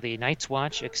used for the Night's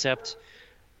Watch, except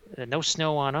no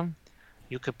snow on them.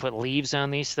 You could put leaves on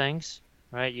these things,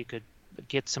 right? You could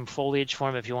get some foliage for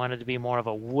them if you wanted to be more of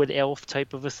a wood elf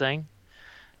type of a thing.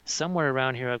 Somewhere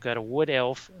around here I've got a wood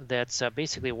elf that's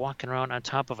basically walking around on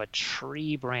top of a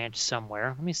tree branch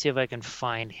somewhere. Let me see if I can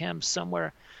find him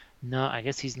somewhere. No, I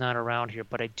guess he's not around here,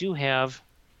 but I do have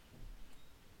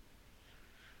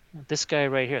this guy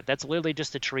right here. That's literally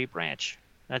just a tree branch.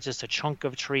 That's just a chunk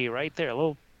of tree right there. A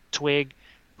little twig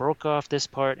broke off this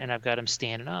part, and I've got him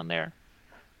standing on there.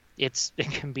 It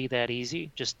can be that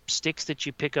easy. Just sticks that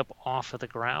you pick up off of the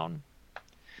ground.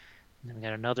 And then we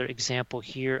got another example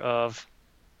here of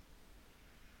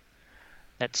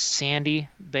that sandy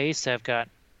base. I've got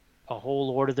a whole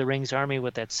Lord of the Rings army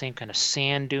with that same kind of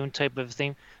sand dune type of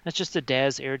thing. That's just a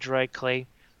Daz air dry clay.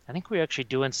 I think we're actually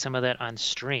doing some of that on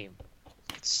stream.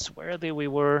 I swear that we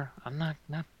were. I'm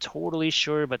not totally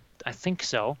sure, but I think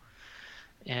so.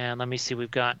 And let me see.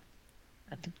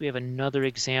 I think we have another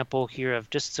example here of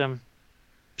just some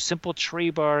simple tree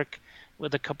bark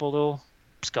with a couple little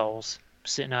skulls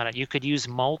sitting on it. You could use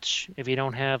mulch if you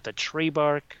don't have the tree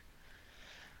bark.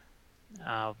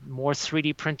 More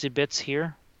 3D printed bits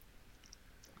here.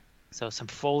 So some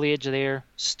foliage there,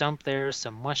 stump there,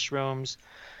 some mushrooms.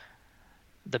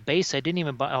 The base I didn't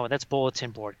even buy. Oh, that's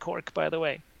bulletin board cork, by the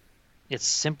way. It's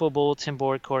simple bulletin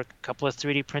board cork, a couple of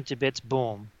 3D printed bits,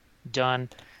 boom, done.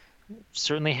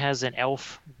 Certainly has an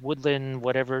elf, woodland,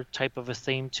 whatever type of a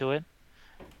theme to it.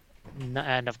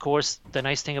 And of course, the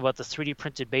nice thing about the 3D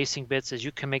printed basing bits is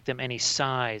you can make them any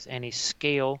size, any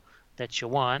scale that you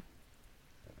want.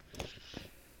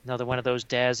 Another one of those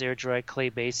Daz air dry clay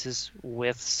bases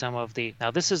with some of the.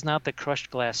 Now, this is not the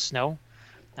crushed glass snow.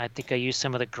 I think I used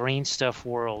some of the Green Stuff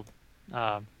World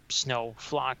snow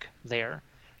flock there,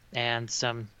 and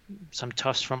some some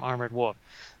tufts from Armored Wolf.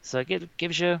 So it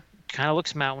gives you, kind of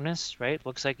looks mountainous, right?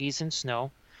 Looks like he's in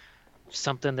snow.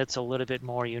 Something that's a little bit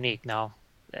more unique. Now,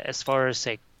 as far as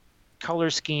say color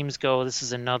schemes go, this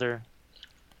is another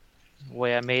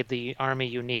way I made the army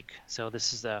unique. So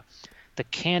this is the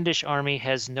Kandish army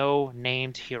has no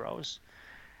named heroes.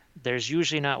 There's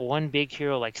usually not one big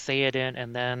hero like Theoden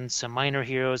and then some minor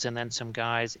heroes and then some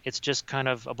guys. It's just kind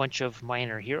of a bunch of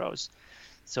minor heroes.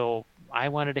 So I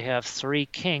wanted to have 3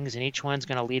 kings, and each one's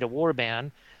going to lead a war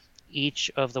band. Each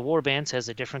of the war bands has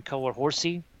a different color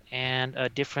horsey and a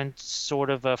different sort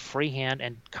of a freehand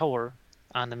and color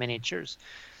on the miniatures.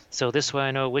 So this way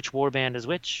I know which war band is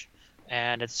which,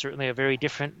 and it's certainly a very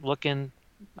different looking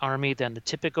army than the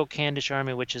typical Kandish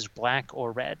army, which is black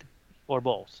or red, or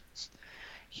both.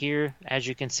 Here, as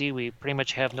you can see, we pretty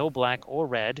much have no black or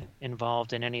red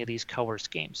involved in any of these color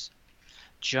schemes.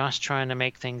 Just trying to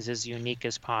make things as unique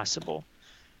as possible.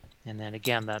 And then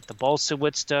again, the balsa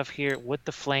wood stuff here with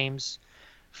the flames.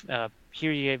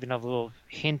 Here you even have a little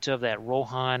hint of that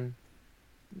Rohan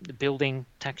building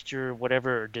texture,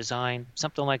 whatever, or design,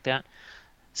 something like that.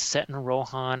 Setting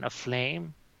Rohan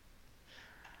aflame.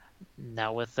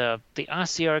 Now with the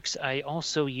Ossiarchs, I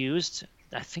also used,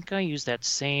 I think I used that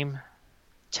same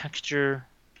texture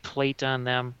plate on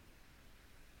them.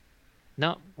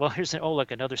 No, well, here's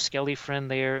look, another skelly friend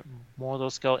there, more of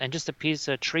those skull, and just a piece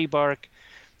of tree bark,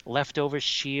 leftover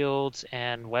shields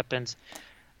and weapons.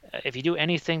 If you do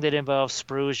anything that involves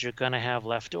sprues, you're going to have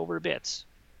leftover bits.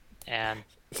 And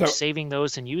So saving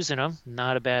those and using them,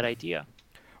 not a bad idea.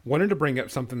 wanted to bring up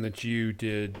something that you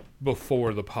did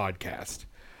before the podcast.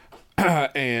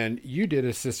 And you did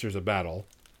a Sisters of Battle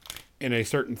in a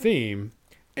certain theme,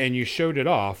 and you showed it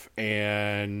off.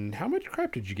 And how much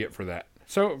crap did you get for that?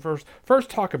 So first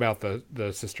talk about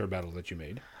the Sister of Battle that you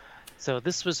made. So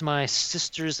this was my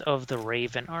Sisters of the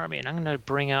Raven army, and I'm going to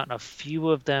bring out a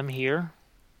few of them here.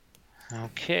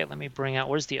 Okay, let me bring out,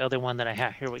 where's the other one that I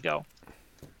have? Here we go.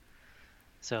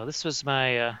 So this was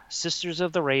my Sisters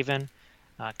of the Raven,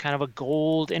 kind of a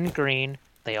gold and green.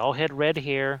 They all had red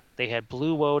hair. They had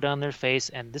blue woad on their face,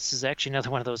 and this is actually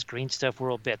another one of those Green Stuff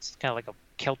World bits. Kind of like a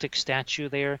Celtic statue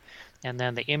there. And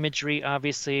then the imagery,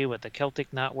 obviously, with the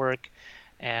Celtic knotwork.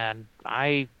 And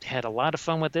I had a lot of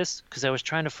fun with this because I was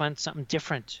trying to find something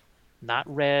different. Not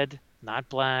red, not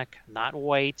black, not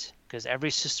white, because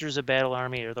every Sisters of Battle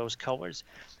army are those colors.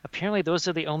 Apparently, those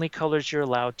are the only colors you're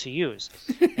allowed to use.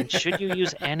 And should you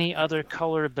use any other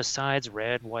color besides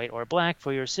red, white, or black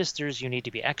for your sisters, you need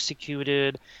to be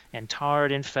executed and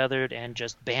tarred and feathered and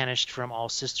just banished from all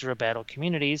Sister of Battle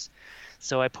communities.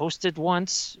 So I posted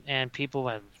once, and people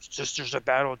went, Sisters of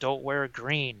Battle don't wear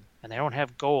green, and they don't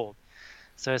have gold.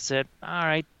 So I said, all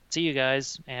right, see you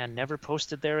guys, and never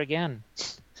posted there again.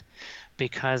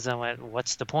 Because I went,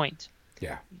 what's the point?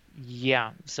 Yeah.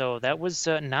 Yeah, so that was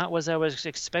not what I was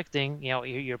expecting. You know,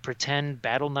 your pretend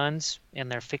battle nuns in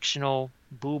their fictional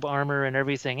boob armor and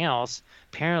everything else.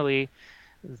 Apparently,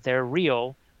 they're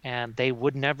real, and they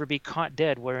would never be caught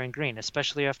dead wearing green,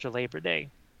 especially after Labor Day.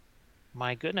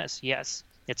 My goodness, yes.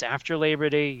 It's after Labor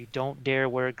Day. You don't dare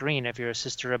wear green if you're a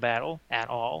Sister of Battle at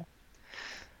all.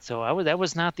 So that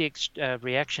was not the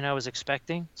reaction I was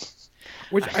expecting.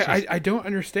 Which I don't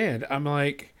understand. I'm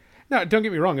like, now, don't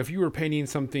get me wrong. If you were painting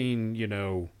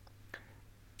something,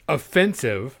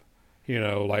 offensive,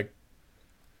 like,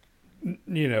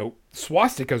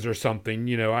 swastikas or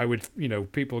something, I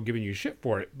would, people giving you shit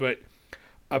for it. But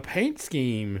a paint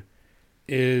scheme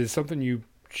is something you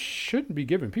shouldn't be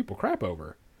giving people crap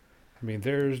over. I mean,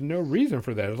 there's no reason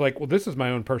for that. It's like, well, this is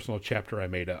my own personal chapter I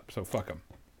made up, so fuck them.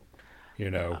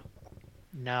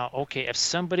 Now, okay, if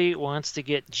somebody wants to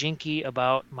get jinky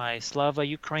about my Slava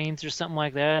Ukraines or something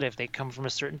like that, if they come from a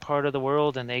certain part of the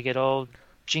world and they get all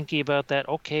jinky about that,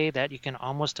 okay, that you can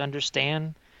almost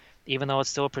understand, even though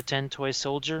it's still a pretend toy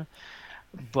soldier.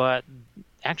 But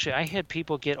actually, I had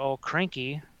people get all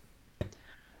cranky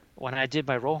when I did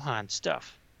my Rohan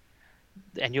stuff.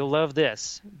 And you'll love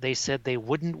this. They said they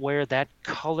wouldn't wear that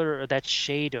color or that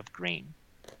shade of green.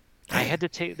 I had to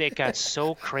take, it got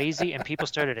so crazy and people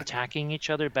started attacking each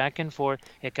other back and forth.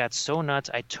 It got so nuts.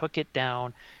 I took it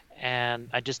down and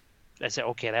I said,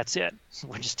 okay, that's it.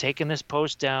 We're just taking this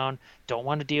post down. Don't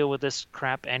want to deal with this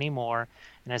crap anymore.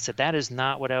 And I said, that is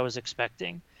not what I was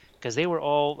expecting. Because they were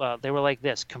all, they were like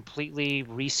this, completely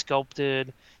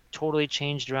resculpted, totally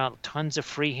changed around, tons of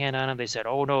freehand on them. They said,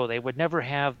 oh no, they would never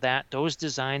have those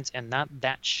designs and not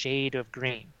that shade of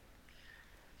green.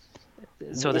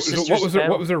 So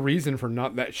what was their reason for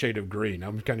not that shade of green?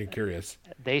 I'm kind of curious.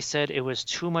 They said it was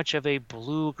too much of a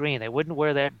blue green. They wouldn't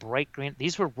wear that bright green.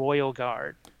 These were Royal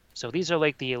Guard. So these are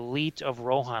like the elite of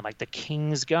Rohan, like the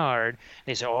King's Guard.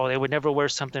 They say, oh, they would never wear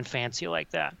something fancy like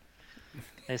that.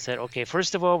 They said, okay,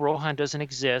 first of all, Rohan doesn't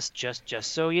exist,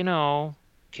 just so you know,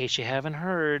 in case you haven't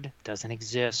heard, doesn't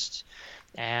exist.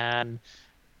 And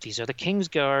these are the King's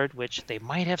Guard, which they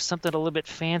might have something a little bit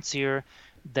fancier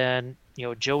than,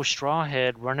 Joe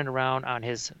Strawhead running around on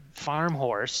his farm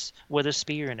horse with a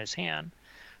spear in his hand.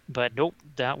 But nope,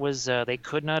 that was they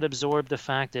could not absorb the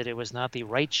fact that it was not the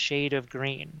right shade of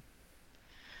green.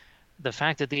 The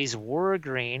fact that these were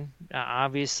green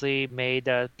obviously made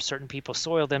certain people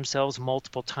soil themselves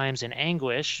multiple times in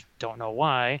anguish. Don't know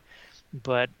why,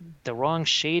 but the wrong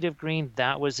shade of green,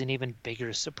 that was an even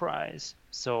bigger surprise.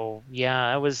 So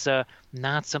yeah, that was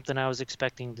not something I was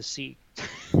expecting to see.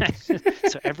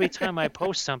 So every time I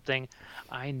post something,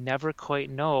 I never quite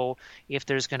know if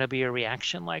there's going to be a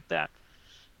reaction like that.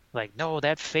 Like, no,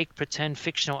 that fake pretend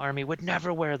fictional army would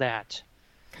never wear that.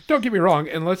 Don't get me wrong,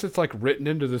 unless it's like written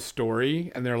into the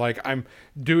story and they're like, I'm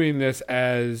doing this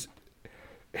as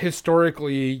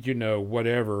historically,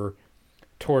 whatever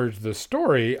towards the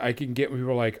story, I can get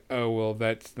people like, oh, well,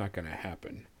 that's not going to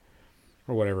happen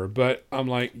or whatever. But I'm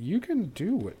like, you can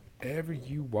do whatever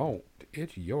you want.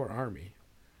 It's your army.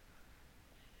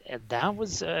 And that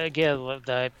was, again,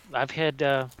 I've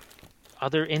had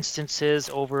other instances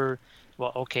over,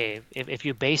 well, okay, if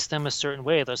you base them a certain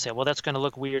way, they'll say, well, that's going to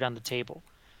look weird on the table.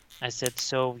 I said,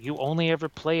 so you only ever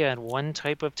play on one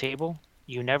type of table?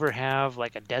 You never have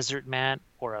like a desert mat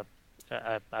or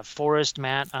a forest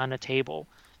mat on a table.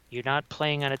 You're not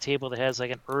playing on a table that has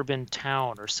like an urban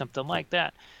town or something like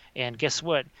that. And guess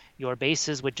what? Your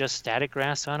bases with just static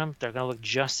grass on them, they're going to look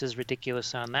just as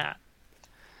ridiculous on that.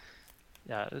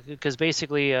 Because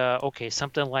basically, okay,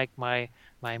 something like my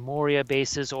Moria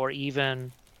bases or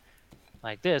even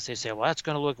like this, they say, well, that's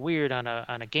going to look weird on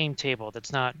a game table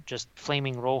that's not just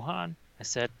flaming Rohan. I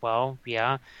said, well,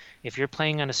 yeah, if you're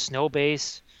playing on a snow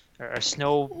base or a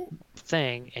snow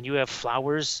thing and you have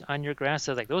flowers on your grass,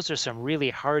 like those are some really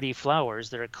hardy flowers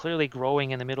that are clearly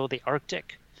growing in the middle of the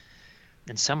Arctic.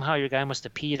 And somehow your guy must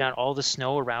have peed on all the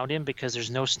snow around him because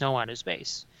there's no snow on his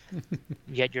base.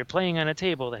 Yet you're playing on a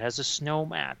table that has a snow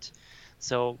mat.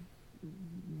 So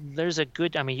there's a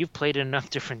good, I mean, you've played in enough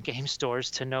different game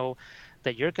stores to know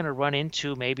that you're going to run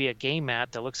into maybe a game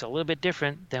mat that looks a little bit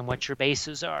different than what your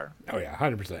bases are. Oh, yeah,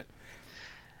 100%.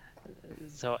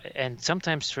 So, and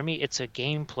sometimes for me, it's a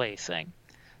gameplay thing.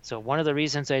 So one of the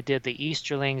reasons I did the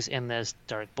Easterlings in this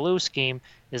dark blue scheme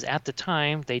is at the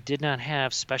time, they did not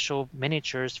have special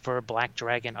miniatures for Black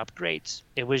Dragon upgrades.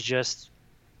 It was just,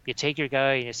 you take your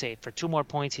guy and you say, for 2 more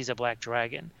points, he's a Black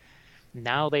Dragon.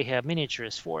 Now they have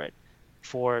miniatures for it.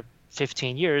 For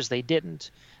 15 years, they didn't.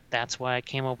 That's why I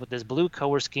came up with this blue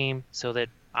color scheme so that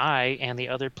I and the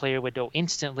other player would know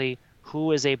instantly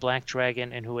who is a Black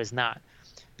Dragon and who is not.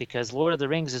 Because Lord of the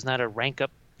Rings is not a rank up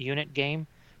unit game.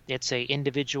 It's a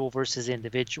individual versus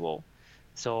individual.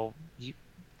 So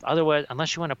otherwise,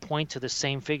 unless you want to point to the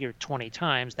same figure 20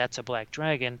 times, that's a Black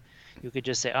Dragon, you could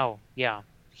just say, oh, yeah,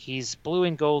 he's blue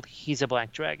and gold, he's a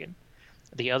Black Dragon.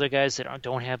 The other guys that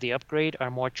don't have the upgrade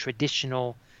are more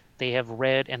traditional. They have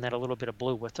red and then a little bit of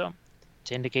blue with them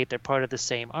to indicate they're part of the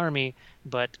same army,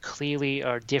 but clearly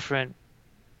are different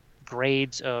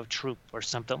grades of troop or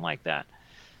something like that.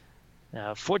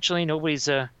 Fortunately, nobody's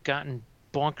gotten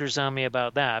bonkers on me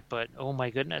about that, but oh my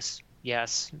goodness,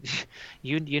 yes.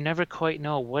 You never quite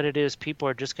know what it is people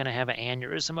are just going to have an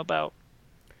aneurysm about.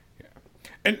 Yeah.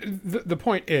 And the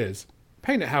point is,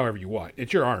 paint it however you want.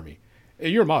 It's your army.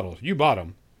 Your models. You bought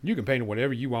them. You can paint it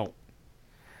whatever you want.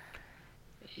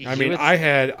 I mean, I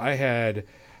had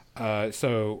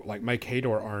so like my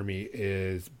Khador army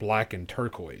is black and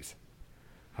turquoise.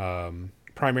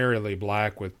 Primarily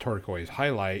black with turquoise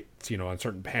highlights, on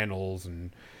certain panels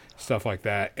and stuff like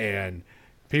that. And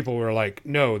people were like,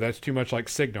 no, that's too much like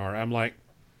Cygnar. I'm like,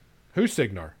 who's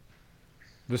Cygnar?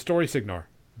 The story Cygnar.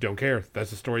 Don't care. That's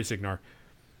the story Cygnar.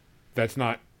 That's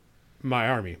not my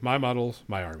army. My models,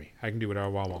 my army. I can do whatever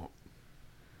I want.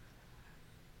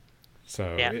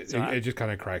 So yeah, it just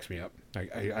kind of cracks me up.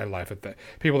 I laugh at that.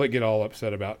 People that get all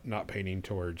upset about not painting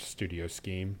towards studio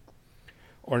scheme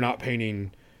or not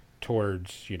painting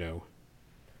towards,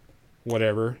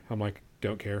 whatever. I'm like,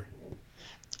 don't care.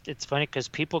 It's funny because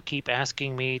people keep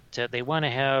asking me they want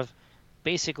to have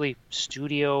basically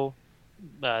studio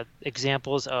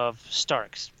examples of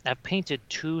Starks. I've painted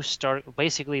 2 Stark,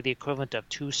 basically the equivalent of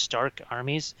 2 Stark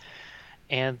armies,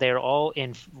 and they're all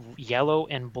in yellow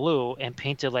and blue and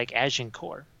painted like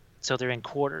Agincourt. So they're in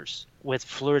quarters with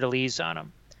fleur-de-lis on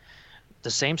them.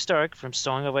 The same Stark from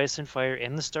Song of Ice and Fire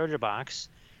in the starter box,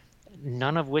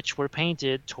 none of which were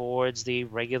painted towards the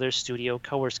regular studio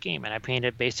color scheme. And I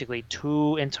painted basically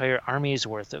 2 entire armies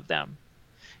worth of them.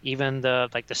 Even the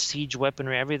siege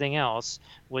weaponry, everything else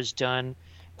was done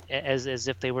as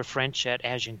if they were French at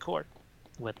Agincourt,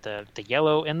 with the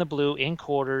yellow and the blue in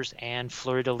quarters and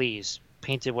fleur-de-lis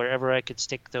painted wherever I could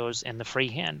stick those in the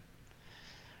freehand.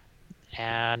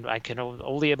 And I can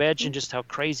only imagine just how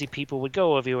crazy people would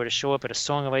go if you were to show up at a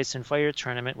Song of Ice and Fire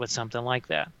tournament with something like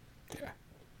that. Yeah.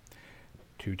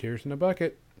 2 tears in a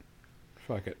bucket.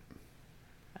 Fuck it.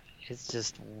 It's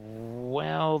just,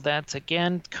 well, that's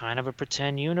again kind of a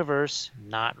pretend universe,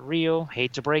 not real.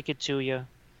 Hate to break it to you.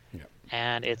 Yep.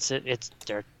 And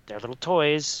they're little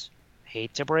toys.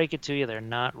 Hate to break it to you, they're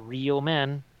not real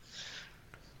men.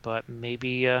 But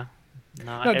maybe not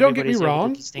Now, don't get me everybody's able to wrong.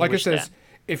 Like it distinguish says, that.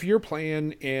 if you're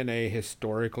playing in a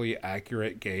historically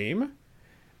accurate game,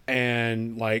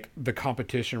 and like the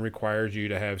competition requires you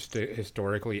to have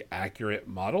historically accurate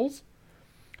models,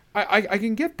 I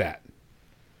can get that.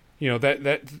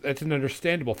 That's an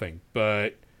understandable thing.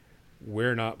 But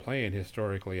we're not playing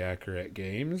historically accurate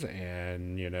games,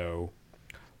 and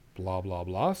blah blah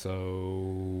blah.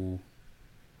 So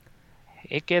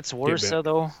It gets get worse bit.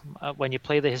 though when you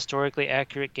play the historically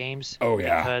accurate games, Oh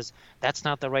yeah, because that's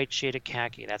not the right shade of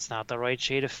khaki. That's not the right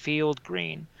shade of field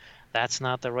green. That's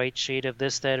not the right shade of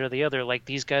this, that, or the other. Like,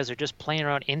 these guys are just playing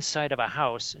around inside of a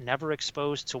house, never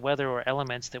exposed to weather or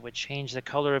elements that would change the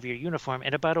color of your uniform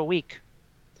in about a week,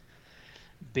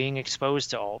 being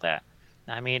exposed to all that.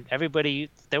 I mean,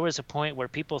 there was a point where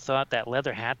people thought that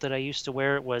leather hat that I used to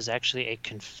wear was actually a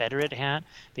Confederate hat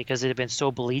because it had been so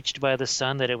bleached by the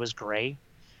sun that it was gray.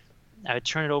 I would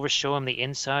turn it over, show them the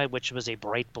inside, which was a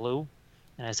bright blue.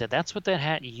 And I said, that's what that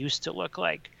hat used to look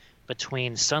like.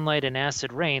 Between sunlight and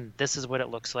acid rain, this is what it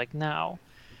looks like now.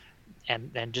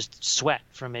 And just sweat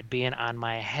from it being on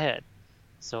my head.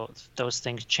 So those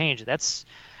things change.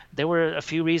 There were a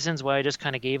few reasons why I just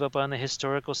kind of gave up on the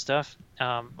historical stuff.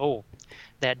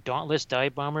 That Dauntless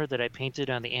dive bomber that I painted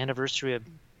on the anniversary of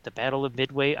the Battle of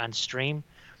Midway on stream.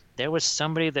 There was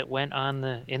somebody that went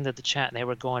on into the chat and they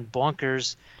were going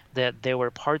bonkers that there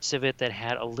were parts of it that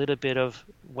had a little bit of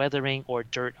weathering or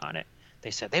dirt on it. They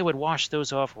said they would wash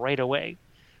those off right away.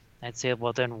 I'd say,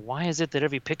 well, then why is it that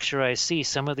every picture I see,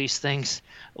 some of these things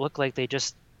look like they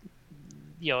just,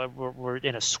 were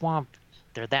in a swamp?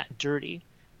 They're that dirty.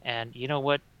 And you know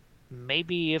what?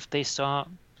 Maybe if they saw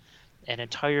an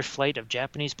entire flight of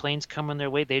Japanese planes coming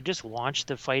their way, they'd just launch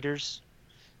the fighters,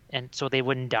 and so they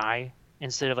wouldn't die.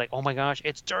 Instead of like, oh my gosh,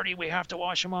 it's dirty, we have to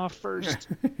wash them off first.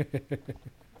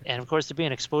 And of course, they're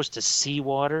being exposed to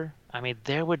seawater. I mean,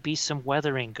 there would be some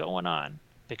weathering going on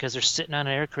because they're sitting on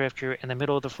an aircraft carrier in the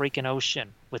middle of the freaking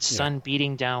ocean with yeah. sun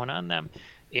beating down on them.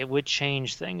 It would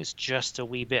change things just a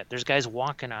wee bit. There's guys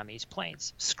walking on these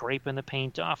planes, scraping the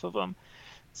paint off of them.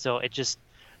 So I just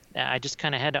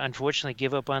kind of had to unfortunately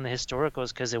give up on the historicals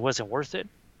because it wasn't worth it.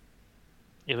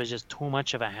 It was just too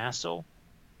much of a hassle,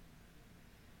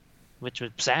 which was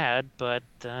sad, but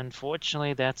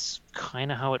unfortunately, that's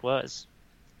kind of how it was.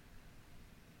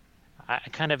 I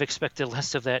kind of expected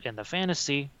less of that in the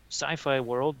fantasy sci-fi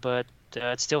world, but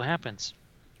it still happens.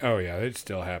 Oh yeah, it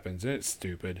still happens, and it's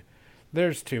stupid.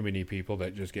 There's too many people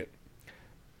that just get.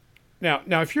 Now,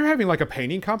 if you're having like a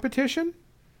painting competition,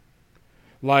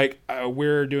 like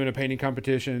we're doing a painting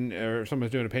competition, or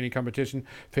someone's doing a painting competition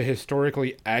for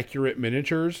historically accurate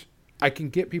miniatures, I can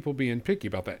get people being picky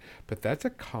about that. But that's a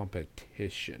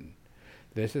competition.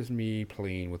 This is me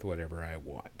playing with whatever I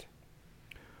want,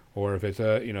 or if it's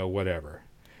whatever,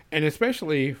 and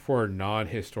especially for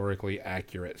non-historically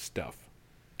accurate stuff.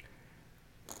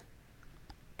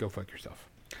 Go fuck yourself.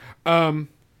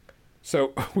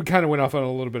 So we kind of went off on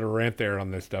a little bit of a rant there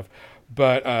on this stuff,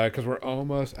 but because we're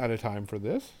almost out of time for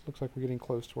this, looks like we're getting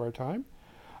close to our time.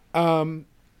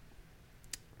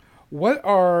 What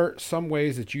are some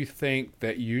ways that you think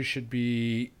that you should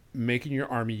be making your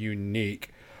army unique,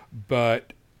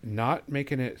 but not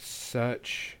making it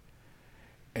such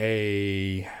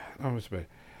a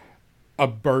a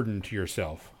burden to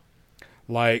yourself?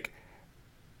 Like,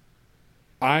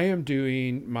 I am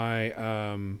doing my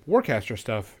Warcaster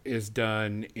stuff is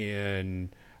done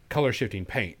in color shifting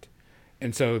paint.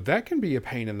 And so that can be a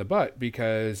pain in the butt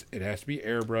because it has to be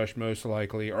airbrushed most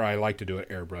likely, or I like to do it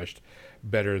airbrushed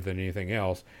better than anything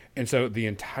else. And so the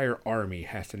entire army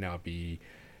has to now be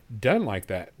done like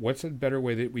that. What's a better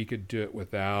way that we could do it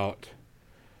without,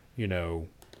 the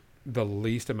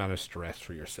least amount of stress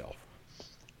for yourself?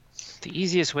 The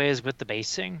easiest way is with the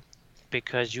basing.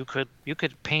 because you could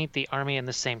paint the army in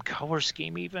the same color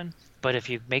scheme even, but if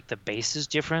you make the bases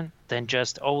different, then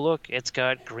just, oh look, it's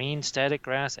got green static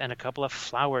grass and a couple of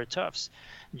flower tufts.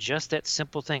 Just that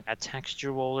simple thing, a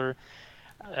texture roller,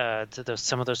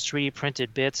 some of those 3D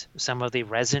printed bits, some of the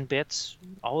resin bits,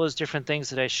 all those different things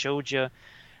that I showed you,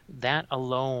 that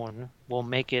alone will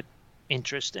make it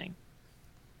interesting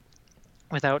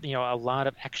without, a lot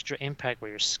of extra impact where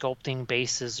you're sculpting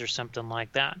bases or something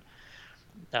like that.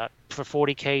 For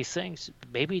 40K things,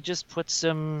 maybe just put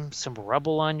some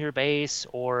rubble on your base,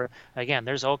 or again,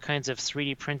 there's all kinds of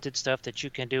 3D printed stuff that you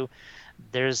can do.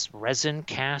 There's resin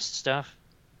cast stuff,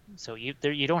 so you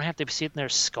don't have to be sitting there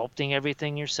sculpting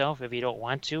everything yourself if you don't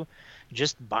want to.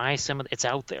 Just buy some of it's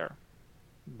out there.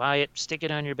 Buy it, stick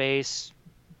it on your base,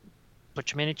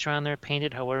 put your miniature on there, paint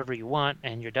it however you want,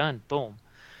 and you're done. Boom.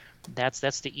 That's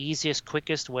the easiest,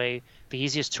 quickest way, the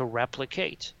easiest to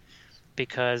replicate,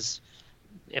 because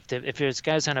if there's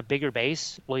guys on a bigger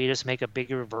base, well, you just make a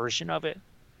bigger version of it.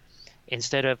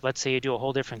 Instead of, let's say you do a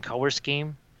whole different color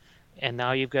scheme, and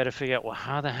now you've got to figure out, well,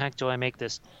 how the heck do I make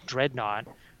this dreadnought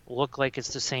look like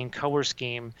it's the same color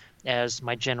scheme as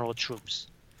my general troops?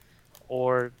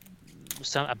 Or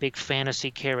a big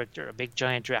fantasy character, a big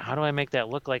giant dragon. How do I make that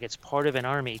look like it's part of an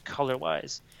army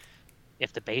color-wise?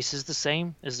 If the base is the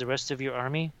same as the rest of your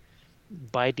army,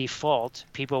 by default,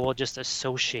 people will just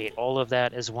associate all of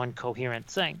that as one coherent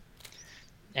thing.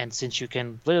 And since you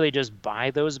can literally just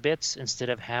buy those bits instead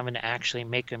of having to actually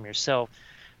make them yourself,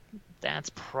 that's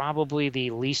probably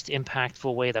the least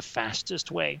impactful way, the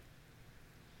fastest way.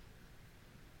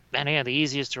 And yeah, the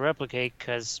easiest to replicate,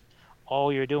 because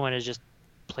all you're doing is just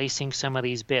placing some of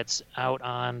these bits out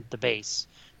on the base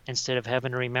instead of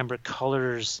having to remember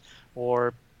colors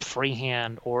or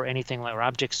freehand or anything like, or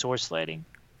object source lighting.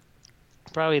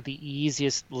 Probably the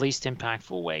easiest, least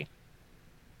impactful way.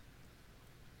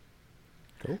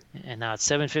 Cool. And now it's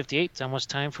 7:58. It's almost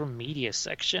time for media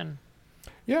section.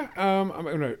 Yeah,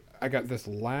 I got this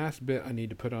last bit I need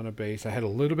to put on a base. I had a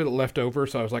little bit left over,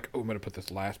 so I was like, oh, I'm gonna put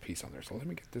this last piece on there. So let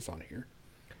me get this on here.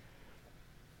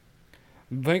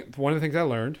 One of the things I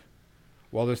learned,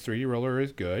 while this 3D roller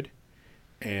is good,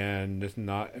 and it's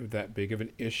not that big of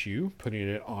an issue putting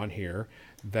it on here,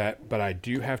 but I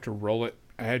do have to roll it.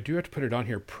 I do have to put it on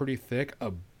here pretty thick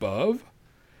above,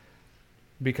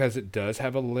 because it does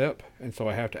have a lip, and so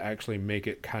I have to actually make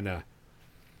it kind of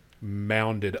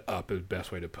mounded up, is the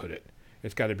best way to put it.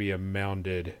 It's got to be a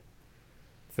mounded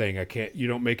thing. You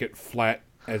don't make it flat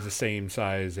as the same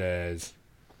size as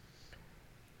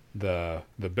the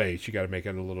base. You got to make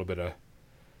it a little bit of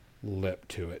lip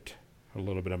to it, a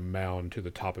little bit of mound to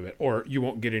the top of it, or you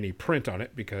won't get any print on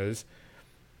it, because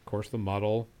of course the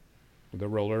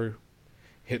roller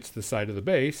hits the side of the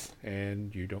base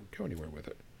and you don't go anywhere with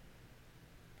it.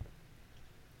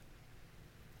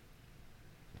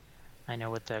 I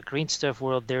know with the Green Stuff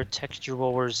World, their texture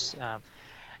rollers,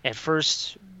 at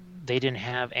first they didn't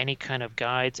have any kind of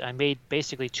guides. I made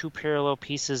basically 2 parallel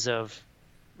pieces of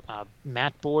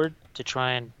mat board to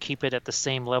try and keep it at the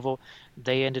same level.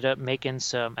 They ended up making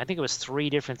I think it was 3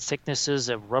 different thicknesses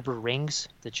of rubber rings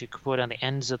that you could put on the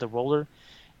ends of the roller,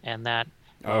 and that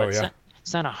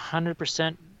it's not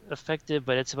 100% effective,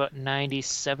 but it's about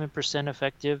 97%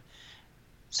 effective,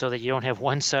 so that you don't have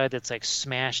one side that's like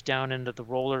smashed down into the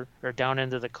roller or down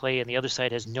into the clay, and the other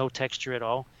side has no texture at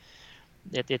all.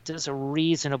 It does a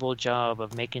reasonable job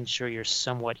of making sure you're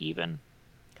somewhat even.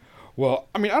 Well,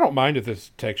 I mean, I don't mind if it's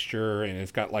texture and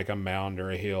it's got like a mound or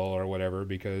a hill or whatever,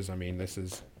 because, I mean, this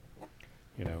is,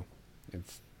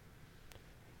 it's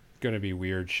going to be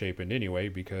weird shaping anyway,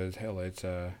 because, hell, it's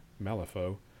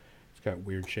Malifaux. It's got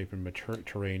weird shaping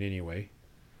terrain anyway.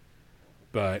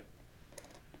 But,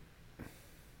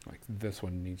 like, this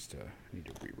one I need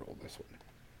to re-roll this one.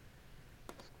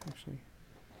 Actually,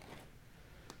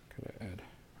 I'm gonna add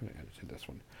it to this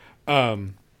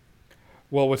one.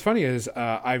 Well, what's funny is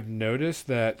I've noticed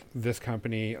that this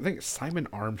company, I think Simon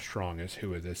Armstrong is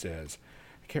who this is.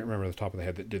 I can't remember off the top of the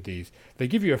head that did these. They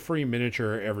give you a free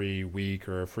miniature every week,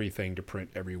 or a free thing to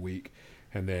print every week,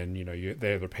 and then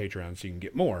they have their Patreon, so you can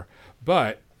get more.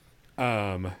 But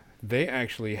they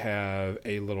actually have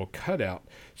a little cutout,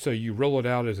 so you roll it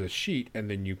out as a sheet, and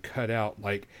then you cut out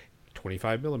like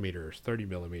 25 millimeters, 30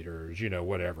 millimeters,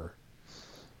 whatever,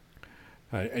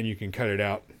 and you can cut it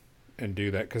out and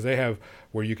do that, because they have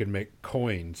where you can make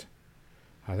coins.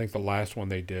 I think the last one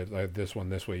they did, like this one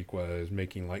this week, was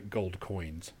making like gold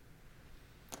coins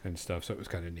and stuff, so it was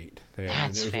kind of neat.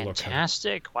 That's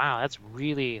fantastic. Wow,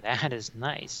 that is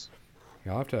nice.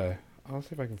 Yeah, I'll see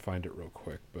if I can find it real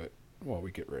quick, but while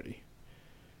we get ready.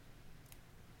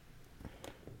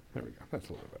 There we go. That's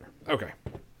a little better. Okay.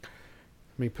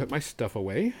 me put my stuff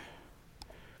away.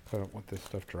 I don't want this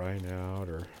stuff drying out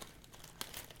or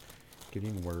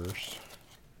getting worse.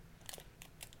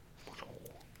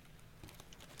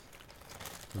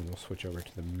 And we'll switch over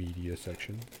to the media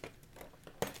section.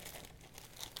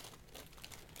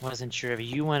 Wasn't sure if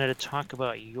you wanted to talk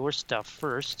about your stuff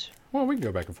first. Well, we can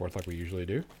go back and forth like we usually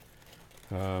do.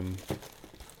 I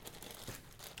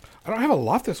don't have a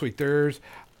lot this week.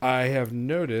 I have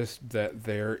noticed that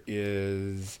there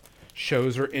is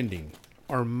shows are ending,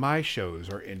 or my shows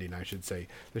are ending, I should say.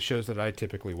 The shows that I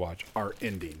typically watch are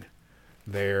ending.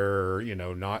 They're,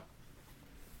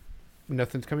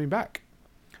 nothing's coming back,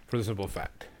 for the simple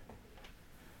fact.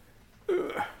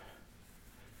 Ugh.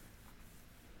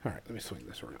 All right, let me swing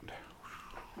this around.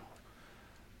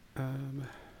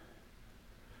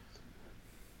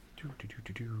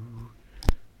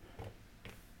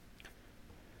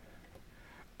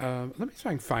 Let me see if I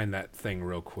can find that thing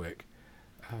real quick.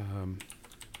 Yeah.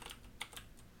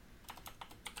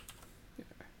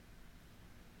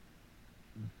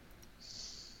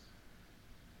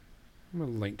 I'm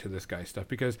going to link to this guy's stuff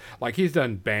because, like, he's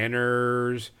done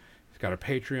banners. He's got a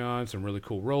Patreon, some really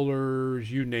cool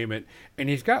rollers, you name it. And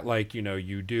he's got, like,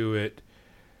 you do it.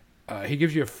 He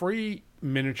gives you a free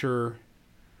miniature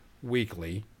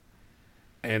weekly.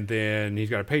 And then he's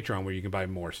got a Patreon where you can buy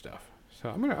more stuff. So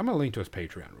I'm gonna link to his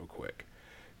Patreon real quick,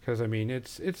 because I mean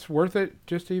it's worth it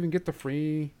just to even get the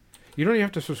free. You don't even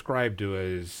have to subscribe to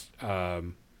his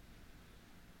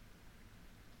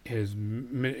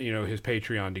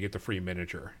Patreon to get the free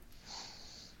miniature.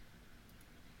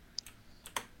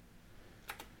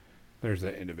 There's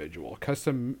that individual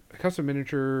custom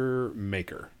miniature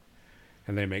maker,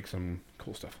 and they make some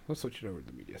cool stuff. Let's switch it over to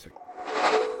the media section.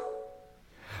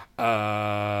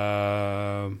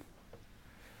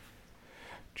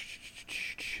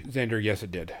 Xander, yes,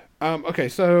 it did. Okay,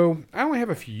 so I only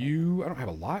have a few. I don't have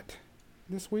a lot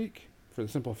this week for the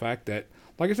simple fact that,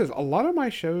 like I said, a lot of my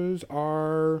shows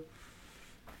are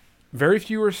very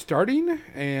few are starting,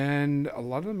 and a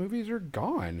lot of the movies are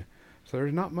gone. So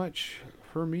there's not much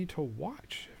for me to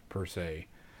watch per se.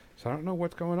 So I don't know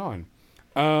what's going on.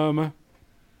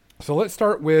 So let's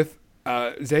start with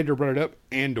Xander brought it up.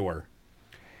 Andor.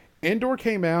 Andor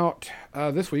came out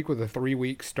this week with a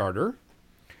 3-week starter.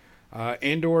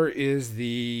 Andor is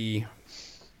the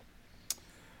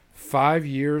 5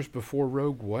 years before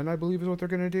Rogue One, I believe is what they're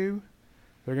going to do.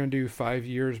 They're going to do 5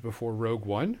 years before Rogue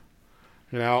One.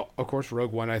 Now, of course,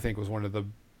 Rogue One, I think, was one of the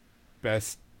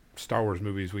best Star Wars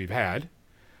movies we've had.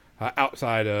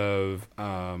 Outside of,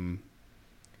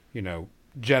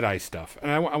 Jedi stuff.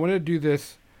 And I want to do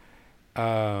this.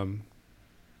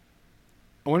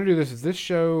 This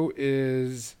show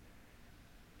is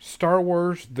Star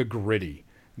Wars the gritty.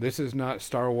 This is not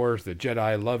Star Wars the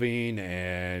Jedi loving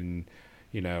and,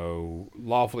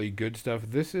 lawfully good stuff.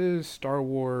 This is Star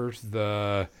Wars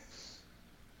the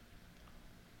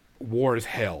war is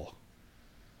hell.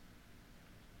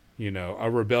 A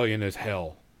rebellion is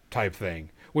hell type thing.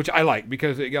 Which I like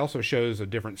because it also shows a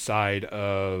different side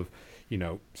of,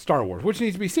 Star Wars, which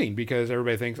needs to be seen because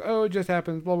everybody thinks, oh, it just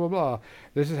happens, blah, blah, blah.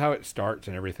 This is how it starts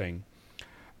and everything.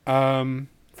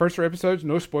 First 3 episodes,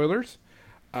 no spoilers.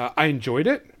 I enjoyed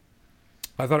it.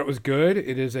 I thought it was good.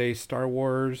 It is a Star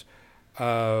Wars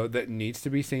that needs to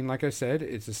be seen, like I said.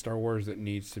 It's a Star Wars that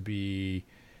needs to be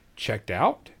checked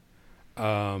out.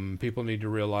 People need to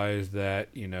realize that,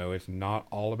 it's not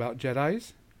all about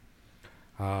Jedis.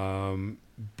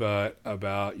 But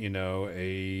about,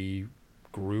 a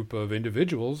group of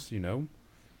individuals,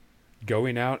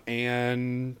 going out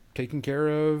and taking care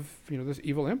of, this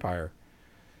evil empire.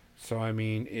 So, I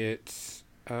mean, it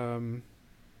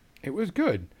was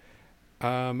good.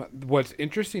 What's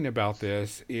interesting about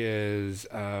this is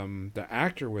the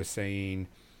actor was saying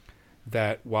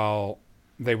that while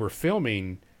they were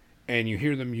filming and you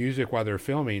hear the music while they're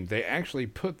filming, they actually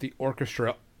put the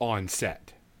orchestra on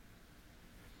set.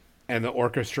 And the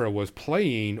orchestra was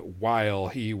playing while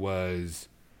he was,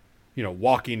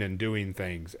 walking and doing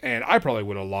things. And I probably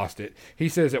would have lost it. He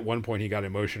says at one point he got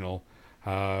emotional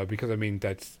because, I mean,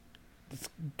 it's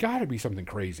got to be something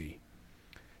crazy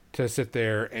to sit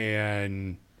there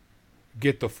and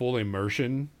get the full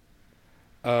immersion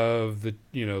of the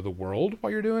world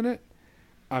while you're doing it.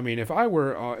 I mean, if I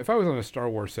was on a Star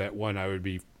Wars set, it would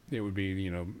be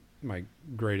my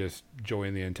greatest joy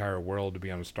in the entire world to be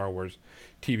on a Star Wars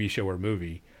TV show or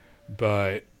movie,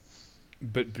 but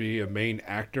be a main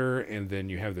actor and then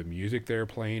you have the music there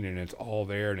playing and it's all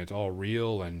there and it's all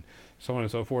real and so on and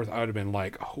so forth. I would have been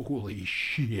like, holy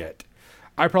shit.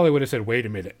 I probably would have said, wait a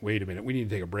minute. We need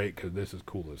to take a break because this is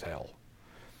cool as hell.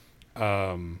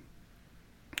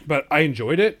 But I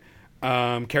enjoyed it.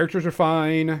 Characters are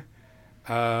fine.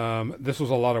 This was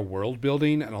a lot of world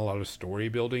building and a lot of story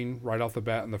building right off the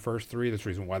bat in the first three. That's the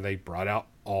reason why they brought out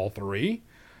all three,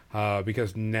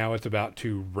 because now it's about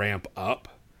to ramp up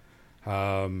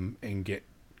and get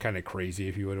kind of crazy,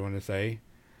 if you would want to say.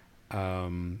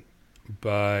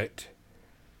 But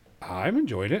I'm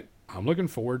enjoying it. I'm looking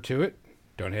forward to it.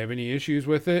 Don't have any issues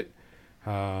with it.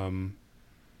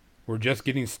 We're just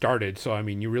getting started, so I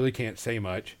mean, you really can't say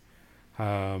much.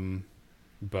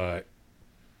 But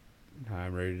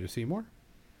I'm ready to see more.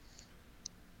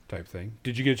 Type thing.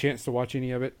 Did you get a chance to watch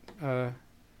any of it,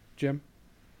 Jim?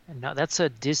 No, that's a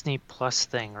Disney Plus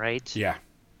thing, right? Yeah.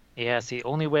 Yeah, it's the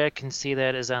only way I can see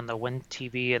that is on the One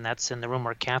TV, and that's in the room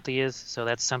where Kathy is. So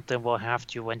that's something we'll have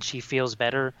to, when she feels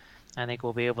better, I think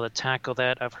we'll be able to tackle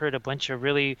that. I've heard a bunch of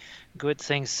really good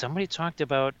things. Somebody talked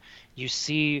about you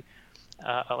see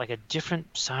like a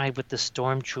different side with the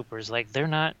stormtroopers. Like they're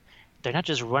not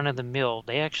just run of the mill.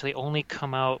 They actually only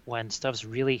come out when stuff's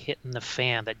really hitting the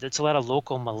fan. That's a lot of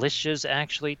local militias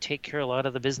actually take care of a lot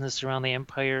of the business around the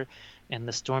Empire, and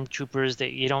the stormtroopers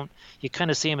that you kind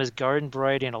of see them as garden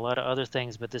variety and a lot of other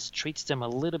things, but this treats them a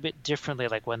little bit differently.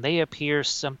 Like when they appear,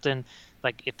 something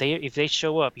like if they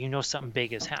show up, something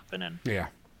big is happening. Yeah.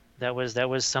 That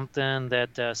was something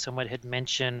that someone had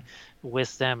mentioned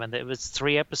with them, and it was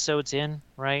 3 episodes in,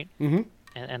 right? Mm-hmm.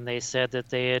 And they said that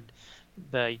they had.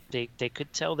 But they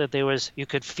could tell that you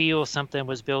could feel something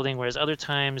was building, whereas other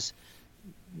times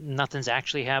nothing's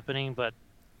actually happening, but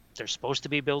they're supposed to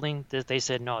be building. They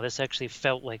said no, this actually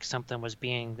felt like something was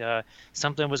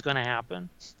something was going to happen,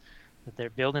 that they're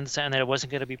building and that it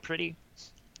wasn't going to be pretty.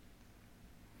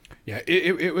 Yeah,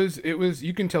 it was.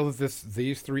 You can tell that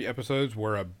these 3 episodes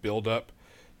were a build up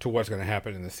to what's going to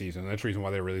happen in the season. That's the reason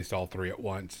why they released all 3 at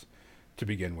once to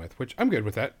begin with, which I'm good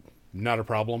with that. Not a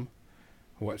problem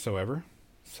whatsoever.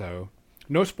 So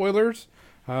no spoilers,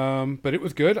 but it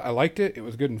was good. I liked it. It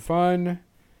was good and fun.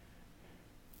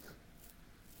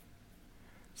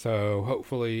 So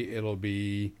hopefully it'll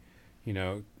be,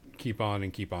 keep on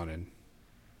and keep on in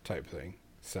type thing.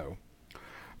 So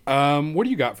what do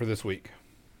you got for this week?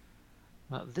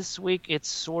 Well, this week it's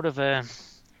sort of an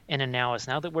analysis.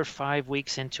 Now that we're 5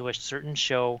 weeks into a certain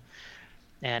show,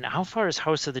 and how far is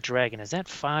House of the Dragon? Is that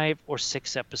 5 or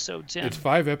 6 episodes in? It's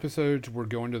 5 episodes. We're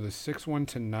going to the 6th one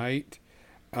tonight.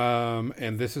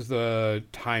 And this is the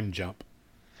time jump.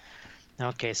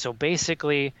 Okay, so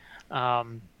basically,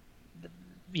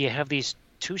 you have these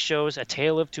 2 shows, A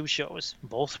Tale of Two Shows.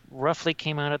 Both roughly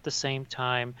came out at the same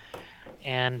time.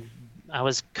 And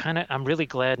I'm really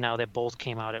glad now that both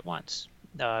came out at once,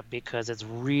 because it's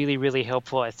really, really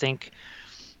helpful. I think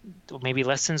maybe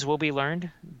lessons will be learned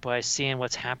by seeing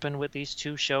what's happened with these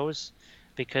 2 shows,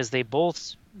 because they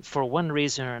both, for one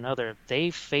reason or another, they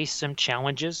face some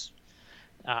challenges.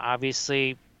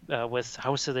 Obviously, with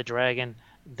House of the Dragon,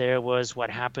 there was what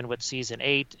happened with season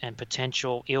 8 and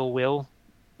potential ill will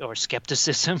or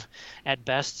skepticism at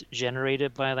best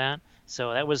generated by that.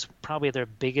 So that was probably their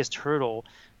biggest hurdle,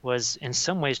 was in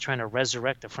some ways trying to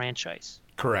resurrect the franchise.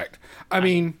 Correct. I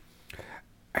mean,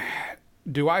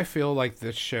 do I feel like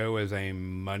this show is a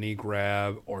money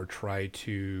grab or try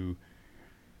to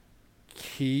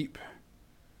keep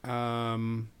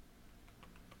Game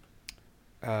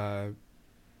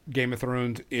of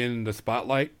Thrones in the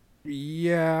spotlight?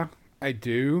 Yeah, I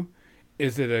do.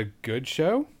 Is it a good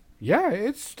show? Yeah,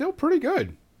 it's still pretty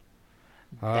good.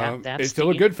 It's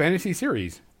still a good fantasy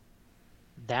series.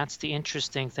 That's the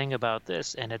interesting thing about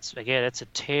this, and it's a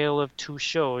tale of 2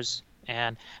 shows.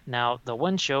 And now the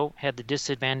one show had the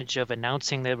disadvantage of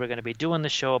announcing they were going to be doing the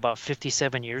show about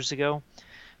 57 years ago,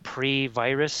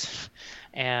 pre-virus,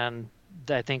 and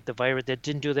I think the virus that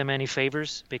didn't do them any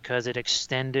favors, because it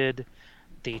extended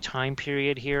the time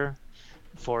period here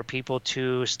for people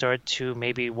to start to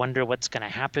maybe wonder what's going to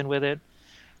happen with it.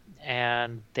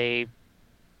 And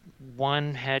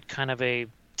one had kind of a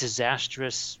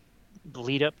disastrous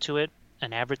lead up to it,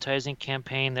 an advertising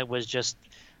campaign that was just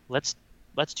let's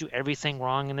do everything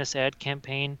wrong in this ad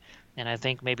campaign. And I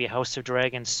think maybe House of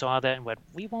Dragons saw that and went,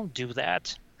 we won't do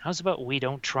that. How's about we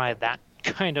don't try that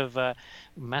kind of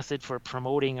method for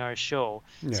promoting our show,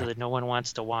 so that no one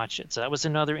wants to watch it. So that was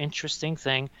another interesting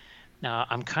thing. Now,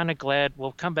 I'm kind of glad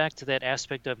we'll come back to that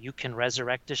aspect of you can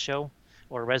resurrect a show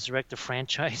or resurrect a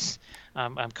franchise.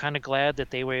 I'm kind of glad that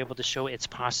they were able to show it's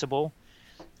possible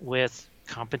with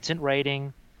competent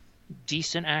writing,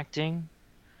 decent acting,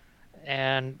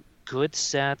 and good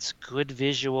sets, good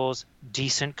visuals,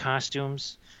 decent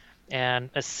costumes, and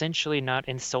essentially not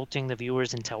insulting the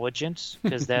viewer's intelligence,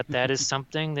 because that is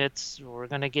something we're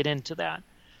going to get into that,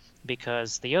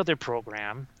 because the other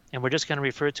program and we're just going to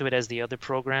refer to it as the other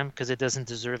program because it doesn't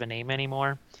deserve a name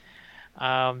anymore.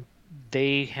 Um,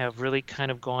 they have really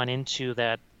kind of gone into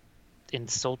that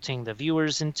insulting the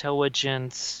viewer's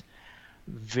intelligence,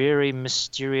 very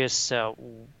mysterious,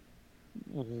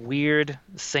 weird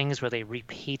things where they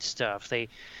repeat stuff.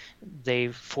 They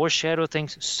foreshadow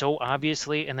things so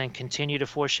obviously and then continue to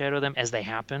foreshadow them as they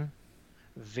happen.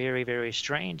 Very, very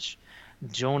strange.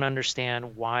 Don't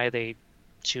understand why they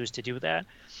choose to do that.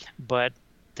 But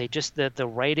they just the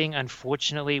writing,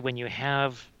 unfortunately, when you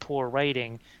have poor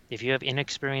writing, if you have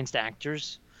inexperienced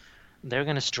actors, they're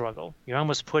going to struggle. You're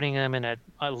almost putting them in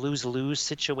a lose-lose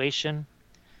situation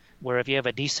where if you have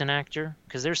a decent actor,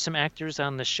 because there's some actors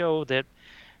on the show that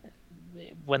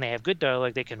when they have good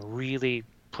dialogue, they can really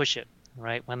push it,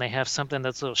 right? When they have something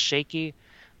that's a little shaky,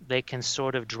 they can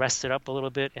sort of dress it up a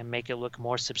little bit and make it look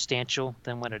more substantial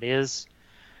than what it is.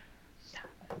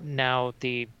 Now,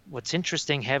 what's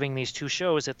interesting having these two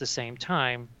shows at the same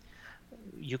time,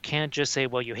 you can't just say,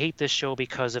 well, you hate this show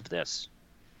because of this.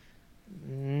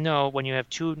 No, when you have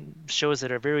two shows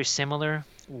that are very similar,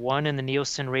 one in the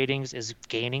Nielsen ratings is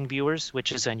gaining viewers,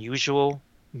 which is unusual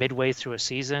midway through a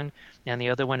season, and the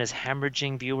other one is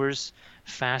hemorrhaging viewers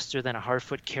faster than a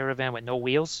Harfoot Caravan with no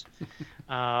wheels.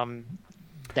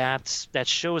 That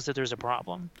shows that there's a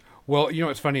problem. Well,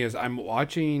 what's funny is I'm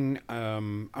watching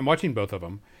both of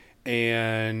them,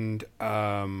 and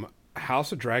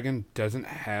House of Dragon doesn't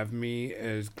have me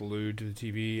as glued to the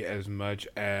TV as much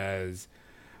as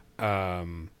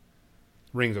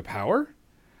Rings of Power,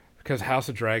 because House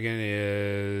of Dragon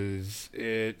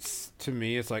it's to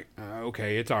me it's like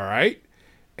okay, it's all right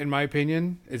in my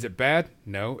opinion. Is it bad?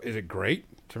 No. Is it great?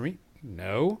 To me,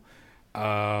 no.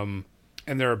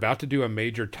 And they're about to do a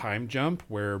major time jump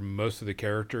where most of the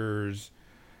characters,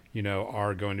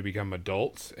 are going to become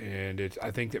adults, and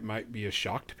I think it might be a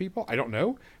shock to people. I don't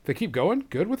know. If they keep going,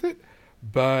 good with it.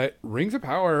 But Rings of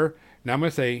Power, now I'm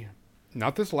going to say,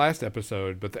 not this last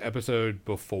episode, but the episode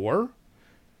before.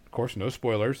 Of course, no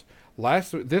spoilers.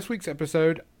 This week's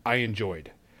episode, I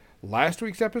enjoyed. Last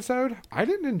week's episode, I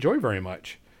didn't enjoy very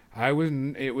much.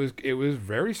 It was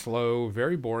very slow,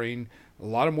 very boring, a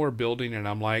lot of more building, and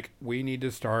I'm like, we need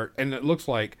to start. And it looks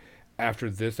like after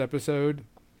this episode,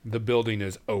 the building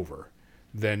is over.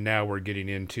 Then now we're getting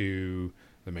into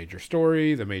the major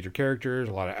story, the major characters,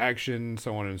 a lot of action,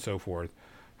 so on and so forth.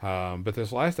 But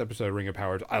this last episode, Ring of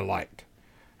Powers, I liked.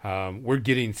 We're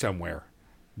getting somewhere.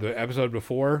 The episode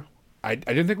before, I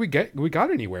didn't think we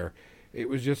got anywhere. It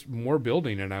was just more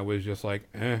building, and I was just like,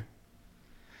 eh.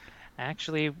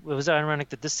 Actually, it was ironic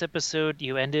that this episode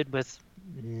you ended with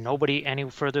nobody any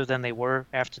further than they were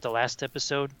after the last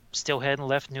episode. Still hadn't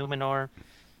left Numenor.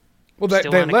 Well,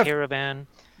 still they on left. a caravan.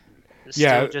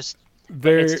 Yeah, It's just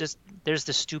there's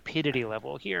the stupidity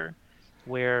level here,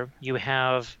 where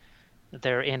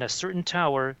they're in a certain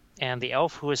tower, and the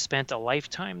elf who has spent a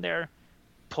lifetime there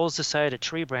pulls aside a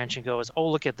tree branch and goes, "Oh,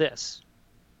 look at this,"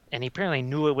 and he apparently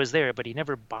knew it was there, but he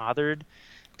never bothered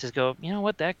to go, you know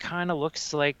what, that kind of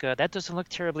looks like, that doesn't look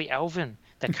terribly elven.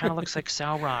 That kind of looks like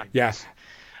Sauron. Yeah.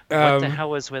 What the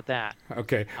hell is with that?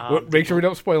 Okay. Well, make sure we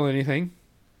don't spoil anything.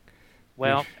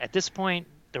 Well, at this point,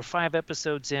 they're 5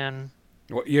 episodes in.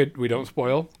 Well, we don't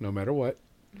spoil, no matter what.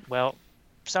 Well,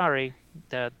 sorry.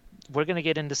 We're going to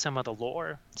get into some of the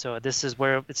lore. So this is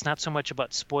where it's not so much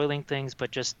about spoiling things,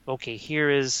 but just, okay, here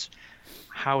is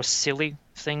how silly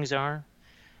things are,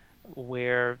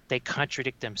 where they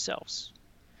contradict themselves.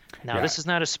 Now, This is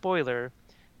not a spoiler.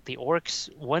 The orcs,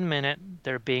 1 minute,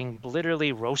 they're being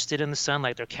literally roasted in the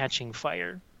sunlight. They're catching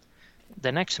fire.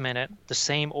 The next minute, the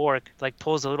same orc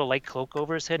pulls a little light cloak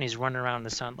over his head and he's running around in the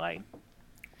sunlight.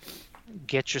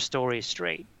 Get your story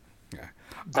straight. Yeah.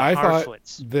 The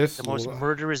Harfoots, the most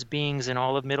murderous beings in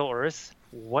all of Middle-earth.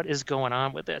 What is going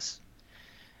on with this?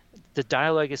 The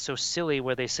dialogue is so silly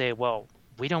where they say, well,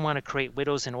 we don't want to create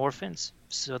widows and orphans.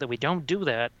 So that we don't do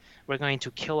that, we're going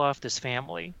to kill off this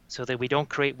family so that we don't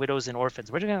create widows and orphans.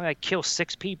 We're going to kill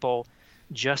 6 people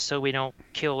just so we don't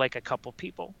kill a couple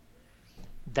people.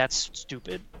 That's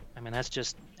stupid. I mean, that's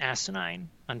just asinine,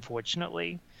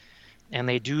 unfortunately. And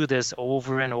they do this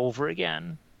over and over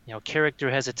again. Character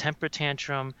has a temper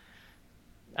tantrum.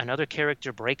 Another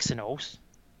character breaks an oath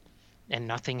and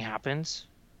nothing happens.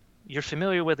 You're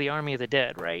familiar with the Army of the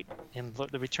Dead, right? In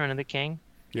The Return of the King?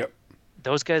 Yep.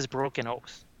 Those guys broke an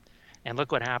oath. And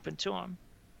look what happened to them.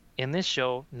 In this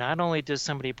show, not only does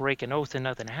somebody break an oath and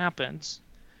nothing happens,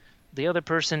 the other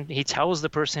person, he tells the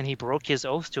person he broke his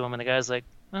oath to him, and the guy's like,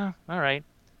 oh, all right.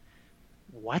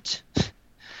 What?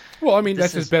 Well, I mean,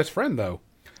 that's his best friend, though.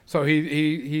 So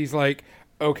he's like,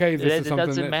 okay, this is something it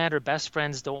doesn't matter. Best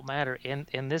friends don't matter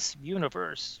in this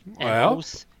universe. An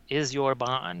oath is your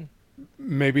bond.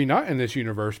 Maybe not in this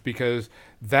universe because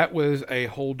that was a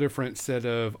whole different set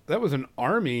of that was an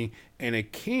army and a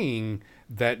king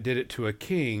that did it to a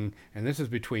king, and this is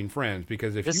between friends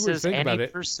because if you This were to is think any about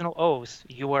it, personal oath.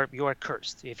 You are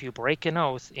cursed. If you break an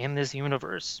oath in this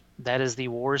universe, that is the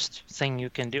worst thing you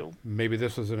can do. maybe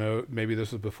this was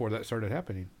before that started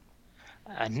happening.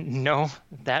 No,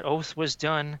 that oath was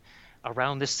done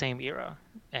around this same era,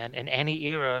 and in any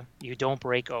era, you don't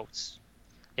break oaths.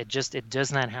 It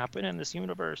does not happen in this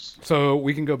universe. So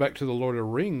we can go back to the Lord of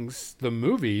the Rings, the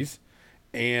movies,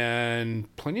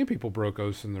 and plenty of people broke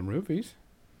oaths in the movies.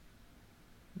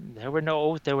 There were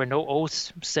no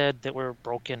oaths said that were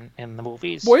broken in the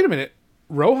movies. Wait a minute,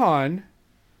 Rohan.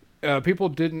 People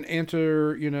didn't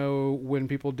answer. When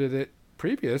people did it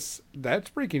previous, that's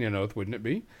breaking an oath, wouldn't it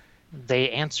be? They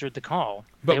answered the call.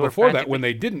 But They were before that, practically when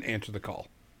they didn't answer the call,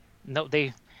 no,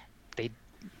 they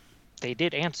they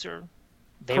did answer.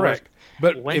 They were correct.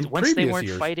 But when in previous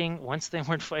years, once they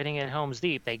weren't fighting at Helm's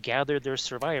Deep, they gathered their yeah,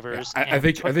 survivors I and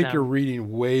think I took think you're them.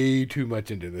 reading way too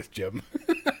much into this, Jim.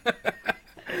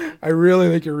 I really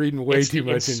think you're reading way It's too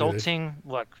the much into this. insulting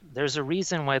look. There's a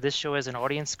reason why this show has an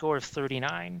audience score of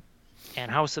 39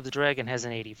 and House of the Dragon has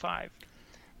an 85.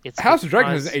 It's House of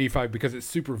Dragon is an because 85 because it's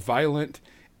super violent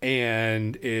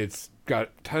and it's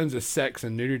got tons of sex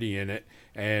and nudity in it.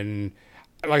 And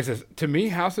like I said, to me,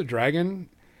 House of Dragon,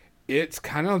 it's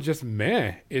kind of just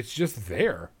meh. It's just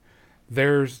there.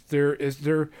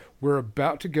 We're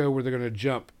about to go where they're going to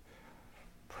jump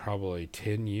probably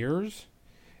 10 years.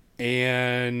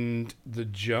 And the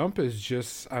jump is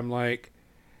just, I'm like,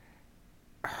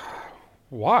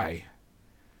 why?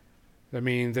 I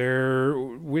mean,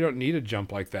 we don't need a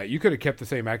jump like that. You could have kept the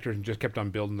same actors and just kept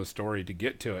on building the story to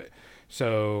get to it.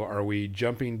 So, are we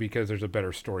jumping because there's a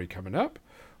better story coming up,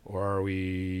 or are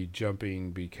we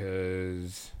jumping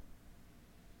because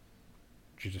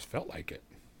you just felt like it?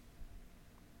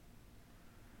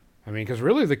 I mean, because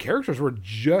really the characters were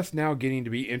just now getting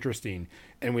to be interesting,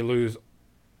 and we lose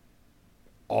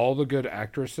all the good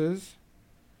actresses,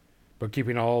 but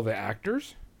keeping all the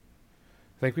actors.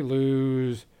 I think we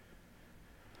lose.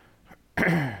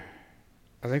 I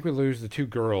think we lose the two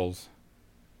girls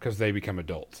because they become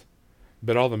adults,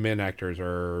 but all the men actors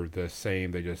are the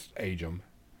same. They just age them,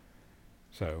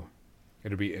 so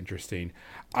it'll be interesting.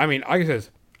 I mean, like I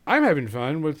says, I'm having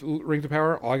fun with Rings of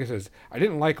Power. Like I says, I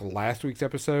didn't like last week's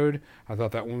episode. I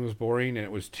thought that one was boring and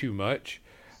it was too much.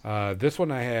 This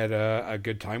one I had a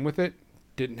good time with it.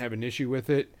 Didn't have an issue with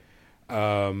it.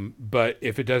 But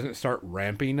if it doesn't start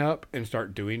ramping up and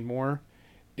start doing more,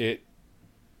 it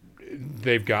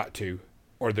they've got to,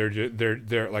 or they're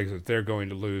like I said, they're going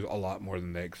to lose a lot more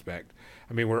than they expect.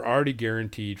 I mean, we're already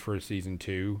guaranteed for a season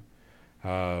 2.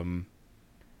 Don't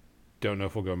know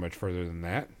if we'll go much further than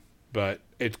that, but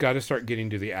it's got to start getting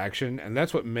to the action, and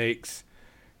that's what makes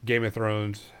Game of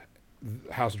Thrones,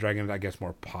 House of Dragons, I guess,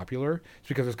 more popular. It's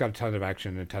because it's got a ton of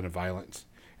action and a ton of violence,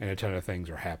 and a ton of things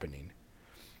are happening.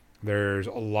 There's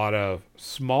a lot of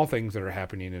small things that are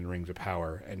happening in Rings of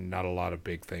Power, and not a lot of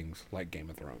big things like Game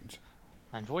of Thrones.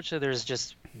 unfortunately there's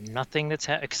just nothing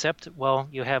except, well,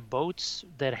 you have boats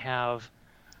that have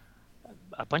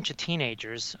a bunch of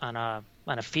teenagers on a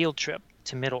field trip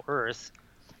to Middle Earth.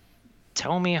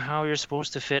 Tell me how you're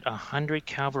supposed to fit 100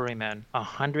 cavalrymen,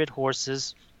 100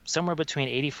 horses, somewhere between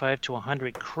 85 to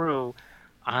 100 crew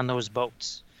on those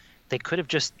boats. They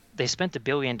spent $1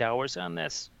 billion on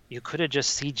this. You could have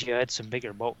just CGI'd some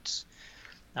bigger boats.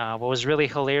 What was really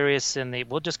hilarious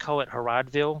we'll just call it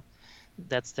Haradville.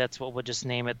 That's what we'll just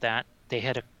name it that. They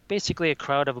had basically a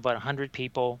crowd of about 100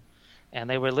 people, and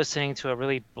they were listening to a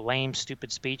really lame,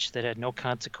 stupid speech that had no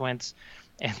consequence.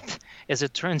 And as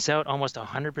it turns out, almost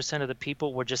 100% of the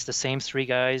people were just the same three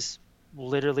guys,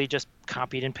 literally just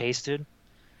copied and pasted.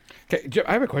 Okay, Jim,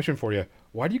 I have a question for you.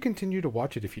 Why do you continue to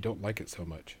watch it if you don't like it so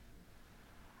much?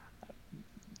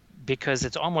 Because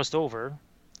it's almost over,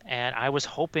 and I was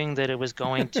hoping that it was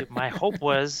going to. My hope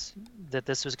was that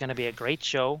this was going to be a great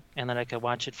show, and that I could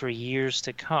watch it for years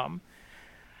to come.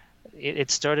 It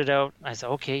started out. I said,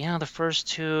 okay, yeah, the first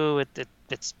two,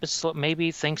 it's slow,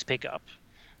 maybe things pick up.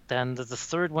 Then the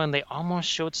third one, they almost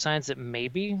showed signs that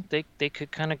maybe they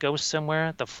could kind of go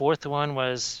somewhere. The fourth one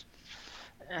was,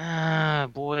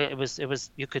 boy, it was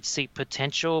you could see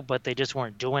potential, but they just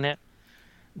weren't doing it.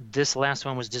 This last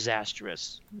one was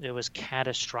disastrous. It was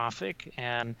catastrophic,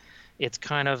 and it's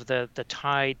kind of the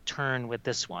tide turn with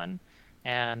this one.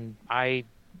 And I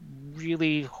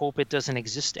really hope it doesn't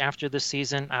exist after this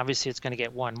season. Obviously, it's going to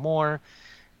get one more.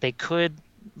 They could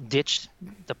ditch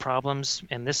the problems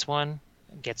in this one,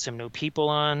 get some new people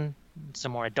on,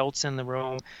 some more adults in the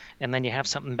room, and then you have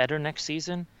something better next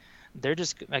season. They're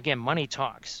just, again, money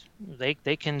talks. They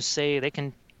can say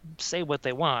what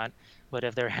they want, but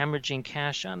if they're hemorrhaging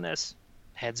cash on this,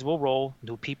 heads will roll,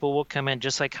 new people will come in,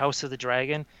 just like House of the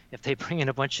Dragon. If they bring in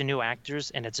a bunch of new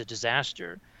actors and it's a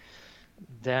disaster,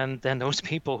 then those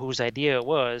people whose idea it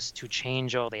was to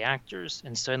change all the actors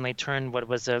and suddenly turn what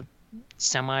was a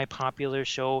semi-popular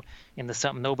show into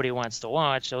something nobody wants to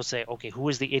watch, they'll say, okay, who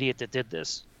was the idiot that did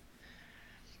this?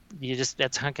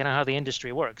 That's kind of how the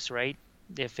industry works, right?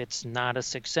 If it's not a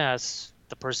success,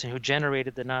 the person who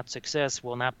generated the not success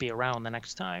will not be around the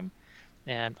next time.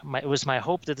 And it was my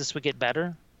hope that this would get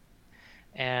better.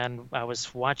 And I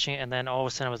was watching it, and then all of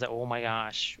a sudden I was like, oh my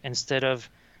gosh. Instead of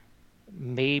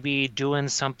maybe doing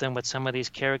something with some of these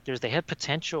characters, they had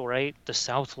potential, right? The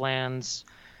Southlands,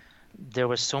 there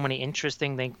was so many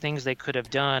interesting things they could have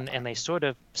done, and they sort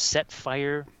of set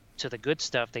fire to the good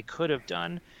stuff they could have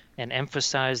done and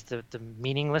emphasized the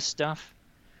meaningless stuff,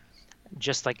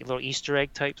 just like little Easter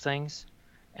egg type things.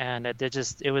 And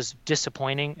it was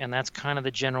disappointing, and that's kind of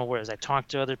the general word. As I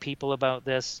talked to other people about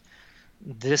this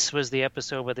was the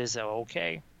episode where they said,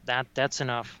 okay, that's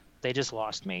enough. They just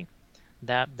lost me.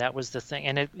 That was the thing.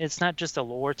 And it's not just a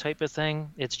lore type of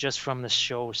thing. It's just from the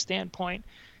show standpoint,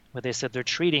 where they said they're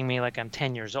treating me like I'm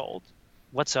 10 years old.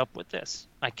 What's up with this?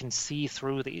 I can see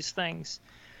through these things.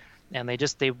 And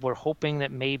they were hoping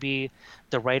that maybe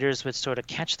the writers would sort of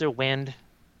catch their wind,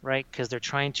 right? Because they're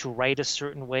trying to write a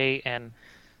certain way, and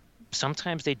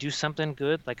sometimes they do something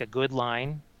good, like a good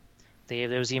line. There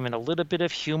was even a little bit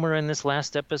of humor in this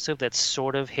last episode that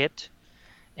sort of hit,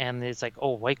 and it's like,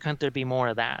 oh, why couldn't there be more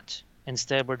of that?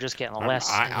 Instead, we're just getting less.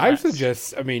 I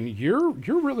suggest. I mean, you're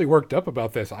really worked up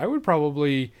about this. I would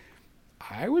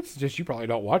suggest you probably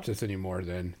don't watch this anymore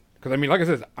then, because I mean, like I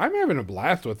said, I'm having a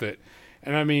blast with it,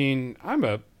 and I mean, I'm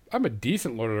a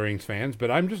decent Lord of the Rings fan,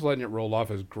 but I'm just letting it roll off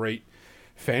as great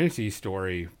fantasy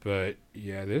story. But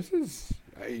yeah, this is.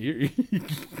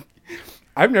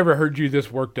 I've never heard you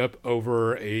this worked up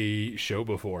over a show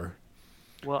before.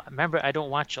 Well, remember, I don't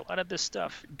watch a lot of this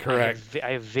stuff. Correct.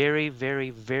 I have very,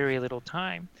 very, very little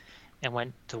time. And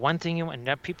when the one thing you want,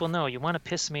 let people know, you want to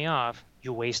piss me off,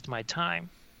 you waste my time.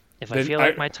 If I feel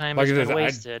like my time has been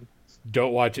wasted,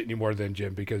 don't watch it anymore then,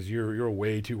 Jim, because you're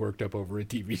way too worked up over a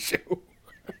TV show.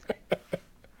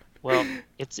 Well,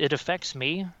 it affects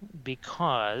me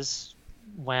because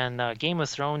when Game of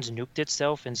Thrones nuked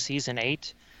itself in season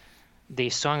 8,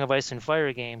 the Song of Ice and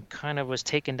Fire game kind of was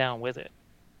taken down with it.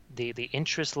 The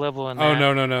interest level in that.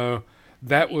 Oh no.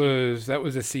 That was a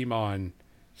CMON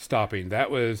stopping.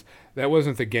 That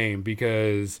wasn't the game,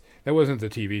 because that wasn't the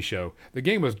TV show. The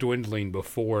game was dwindling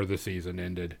before the season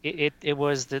ended. It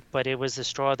was but it was the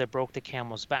straw that broke the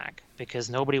camel's back, because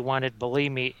nobody wanted,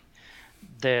 believe me,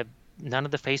 none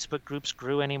of the Facebook groups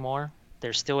grew anymore.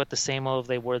 They're still at the same level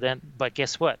they were then. But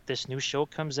guess what? This new show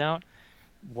comes out.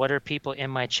 What are people in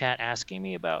my chat asking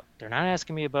me about? They're not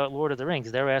asking me about Lord of the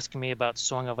Rings. They're asking me about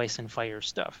Song of Ice and Fire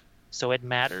stuff. So it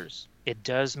matters. It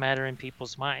does matter in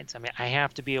people's minds. I mean, I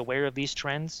have to be aware of these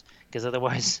trends, because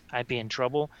otherwise I'd be in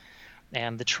trouble.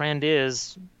 And the trend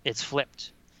is, it's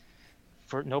flipped.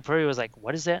 No Prairie was like,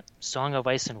 what is that? Song of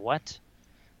Ice and what?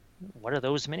 What are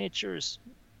those miniatures?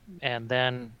 And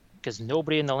then, because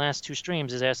nobody in the last 2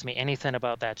 streams has asked me anything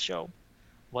about that show.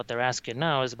 What they're asking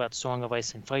now is about Song of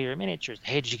Ice and Fire miniatures.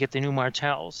 Hey, did you get the new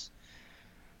Martells?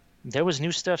 There was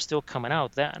new stuff still coming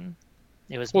out then.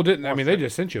 It was they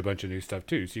just sent you a bunch of new stuff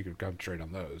too, so you could concentrate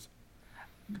on those.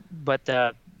 But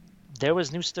there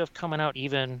was new stuff coming out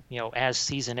even, as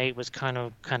season 8 was kind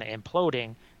of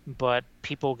imploding. But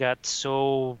people got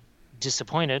so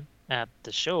disappointed at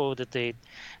the show that it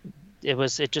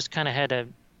just kind of had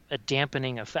a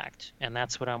dampening effect, and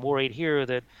that's what I'm worried here,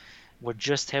 that we're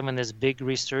just having this big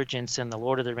resurgence in the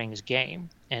Lord of the Rings game.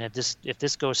 And if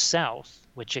this goes south,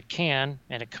 which it can,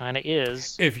 and it kind of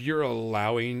is. If you're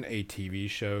allowing a TV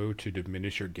show to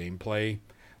diminish your gameplay,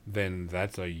 then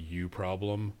that's a you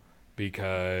problem,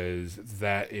 because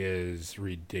that is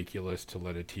ridiculous to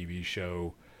let a TV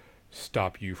show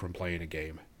stop you from playing a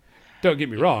game. Don't get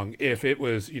me wrong. If it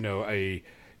was, they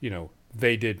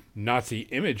did Nazi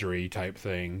imagery type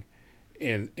thing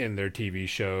in their TV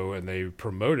show and they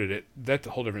promoted it, that's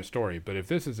a whole different story. But if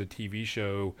this is a TV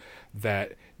show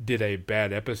that did a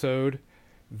bad episode,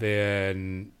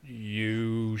 then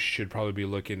you should probably be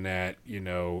looking at,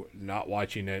 not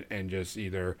watching it and just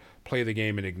either play the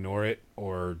game and ignore it,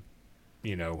 or,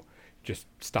 just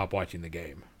stop watching the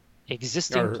game.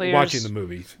 Existing players watching the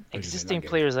movies. Existing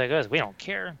players like us, we don't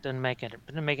care. Doesn't make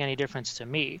any difference to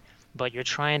me. But you're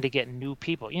trying to get new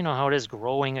people. You know how it is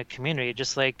growing a community.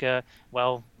 Just like,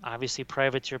 obviously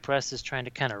Privateer Press is trying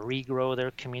to kind of regrow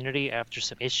their community after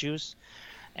some issues.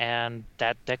 and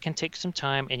that can take some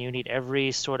time, and you need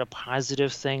every sort of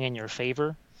positive thing in your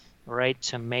favor, right,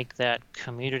 to make that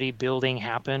community building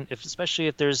happen. If especially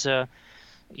if there's a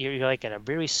you're like at a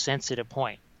very sensitive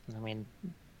point. I mean,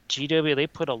 GW, they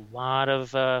put a lot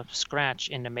of scratch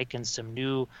into making some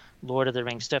new Lord of the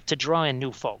Rings stuff to draw in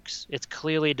new folks. It's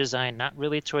clearly designed not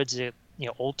really towards the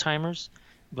old timers,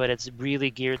 but it's really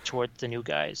geared towards the new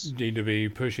guys. Need to be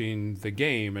pushing the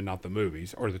game and not the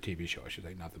movies, or the TV show, I should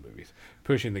say, not the movies.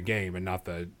 Pushing the game and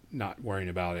not worrying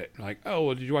about it. Like, oh,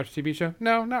 well, did you watch the TV show?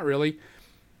 No, not really.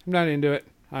 I'm not into it.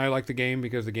 I like the game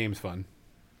because the game's fun.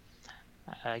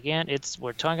 Again,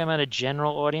 we're talking about a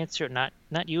general audience here, not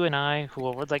you and I who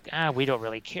are like, we don't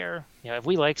really care. If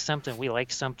we like something, we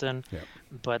like something. Yep.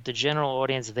 But the general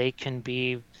audience, they can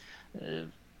be,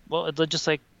 well, just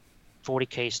like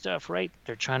 40K stuff, right?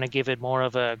 They're trying to give it more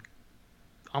of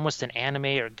almost an anime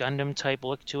or Gundam type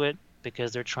look to it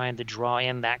because they're trying to draw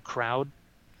in that crowd,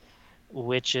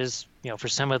 which is, for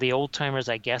some of the old timers,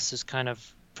 I guess, is kind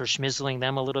of for schmizzling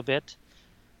them a little bit.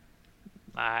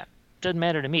 Doesn't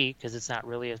matter to me because it's not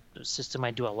really a system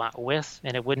I do a lot with,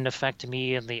 and it wouldn't affect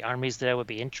me and the armies that I would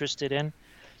be interested in.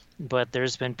 But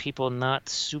there's been people not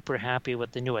super happy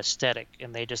with the new aesthetic,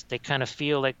 and they kind of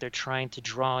feel like they're trying to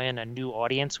draw in a new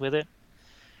audience with it,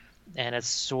 and it's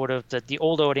sort of the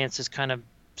old audience is kind of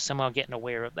somehow getting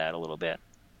aware of that a little bit.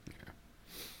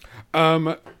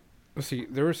 Let's see.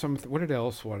 There was some. What did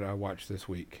I watch this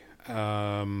week?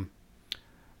 I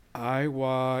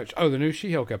watched. Oh, the new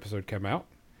She-Hulk episode came out.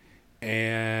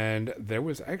 And there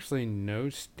was actually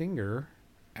no stinger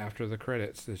after the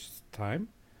credits this time,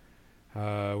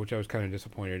 which I was kind of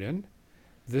disappointed in.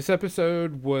 This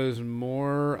episode was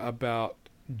more about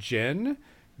Jen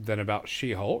than about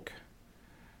She-Hulk.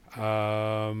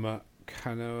 Kind of,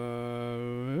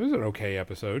 it was an okay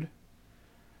episode.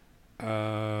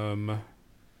 Not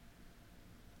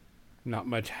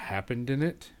much happened in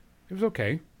it. It was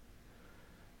okay.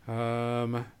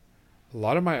 A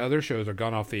lot of my other shows are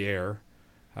gone off the air.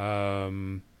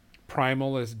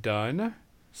 Primal is done,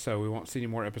 so we won't see any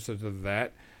more episodes of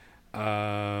that.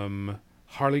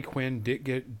 Harley Quinn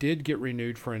did get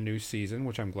renewed for a new season,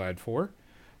 which I'm glad for,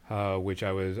 which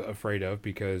I was afraid of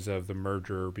because of the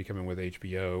merger becoming with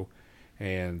HBO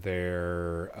and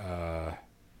their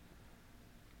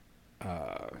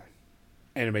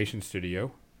animation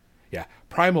studio. Yeah,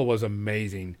 Primal was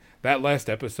amazing. That last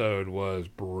episode was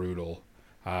brutal.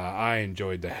 I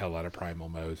enjoyed the hell out of Primal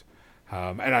Mo's,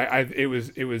 and it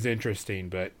was interesting,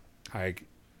 but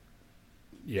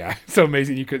so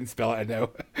amazing you couldn't spell it. I know,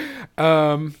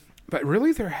 but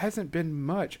really there hasn't been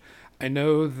much. I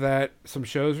know that some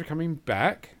shows are coming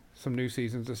back, some new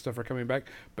seasons of stuff are coming back,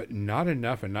 but not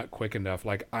enough and not quick enough.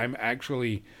 Like I'm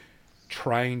actually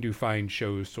trying to find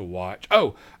shows to watch.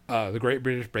 Oh, the Great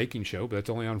British Baking Show, but that's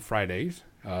only on Fridays.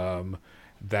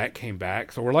 That came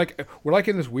back, so we're like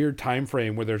in this weird time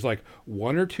frame where there's like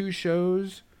one or two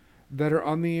shows that are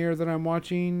on the air that I'm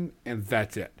watching, and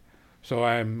that's it. So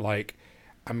I'm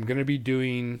gonna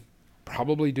be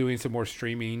probably doing some more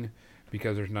streaming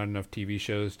because there's not enough TV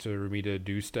shows for me to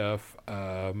do stuff.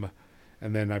 And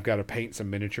then I've got to paint some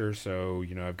miniatures, so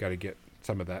I've got to get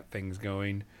some of that things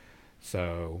going.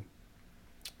 So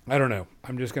I don't know.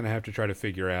 I'm just gonna have to try to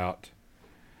figure out.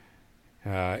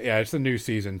 It's the new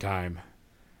season time.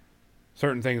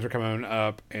 Certain things are coming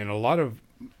up, and a lot of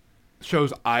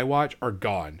shows I watch are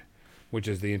gone, which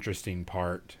is the interesting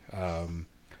part. And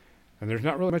there's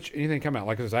not really much anything coming out.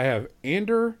 Like I said, I have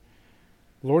Andor,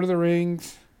 Lord of the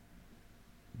Rings,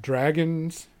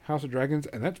 Dragons, House of Dragons,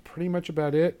 and that's pretty much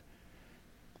about it.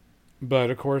 But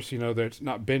of course, that's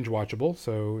not binge watchable,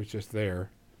 so it's just there.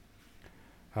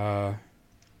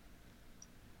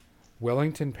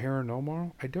 Wellington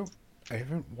Paranormal? I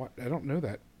don't know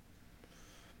that.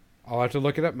 I'll have to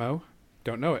look it up, Mo.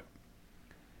 Don't know it.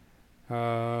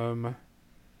 I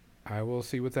will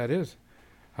see what that is.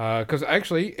 Because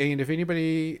actually, and if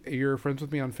you're friends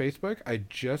with me on Facebook, I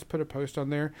just put a post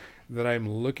on there that I'm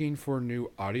looking for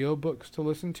new audiobooks to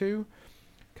listen to.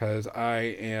 Because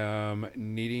I am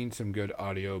needing some good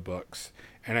audiobooks.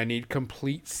 And I need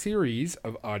complete series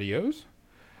of audios.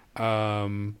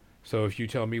 So if you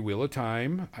tell me Wheel of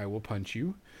Time, I will punch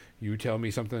you. You tell me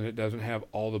something that doesn't have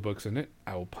all the books in it,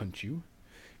 I will punch you.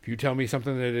 If you tell me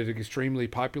something that is extremely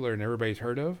popular and everybody's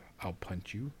heard of, I'll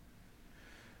punch you.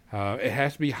 It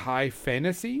has to be high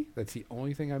fantasy. That's the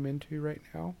only thing I'm into right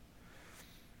now.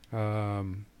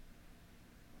 I've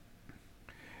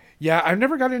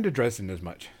never got into Dresden as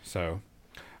much. So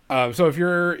if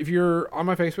you're on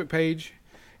my Facebook page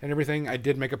and everything, I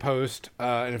did make a post.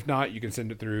 And if not, you can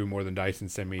send it through More Than Dice and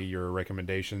send me your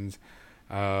recommendations.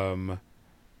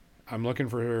 I'm looking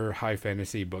for high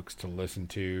fantasy books to listen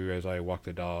to as I walk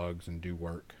the dogs and do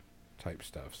work type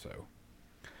stuff. So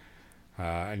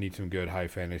I need some good high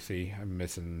fantasy. I'm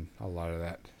missing a lot of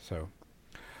that. So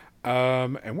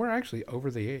and we're actually over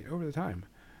the time.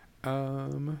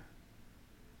 Um,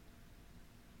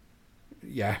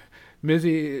 yeah,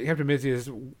 Captain Mizzy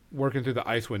is working through the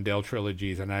Icewind Dale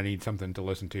trilogies, and I need something to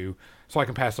listen to so I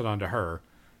can pass it on to her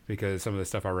because some of the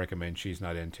stuff I recommend she's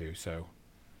not into. So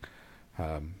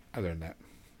other than that.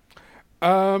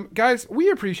 Guys,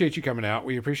 we appreciate you coming out.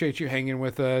 We appreciate you hanging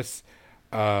with us.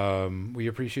 We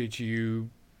appreciate you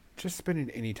just spending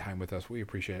any time with us. We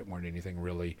appreciate it more than anything,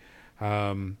 really.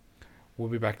 Um, we'll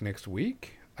be back next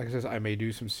week. Like I said, I may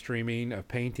do some streaming of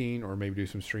painting or maybe do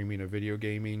some streaming of video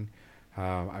gaming.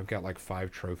 I've got like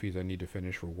 5 trophies I need to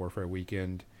finish for Warfare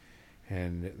Weekend,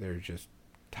 and they're just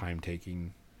time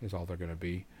taking, is all they're going to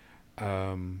be.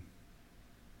 Um,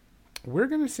 we're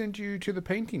going to send you to the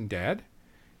painting dad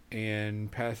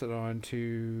and pass it on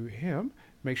to him.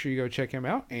 Make sure you go check him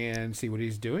out and see what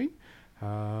he's doing.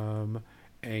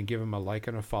 And give him a like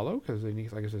and a follow because,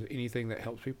 like I said, anything that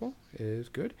helps people is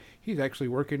good. He's actually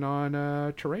working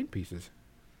on terrain pieces.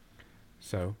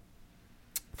 So,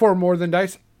 for More Than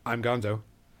Dice, I'm Gonzo.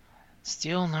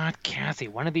 Still not Kathy.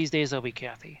 One of these days I'll be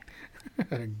Kathy.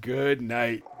 Good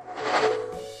night.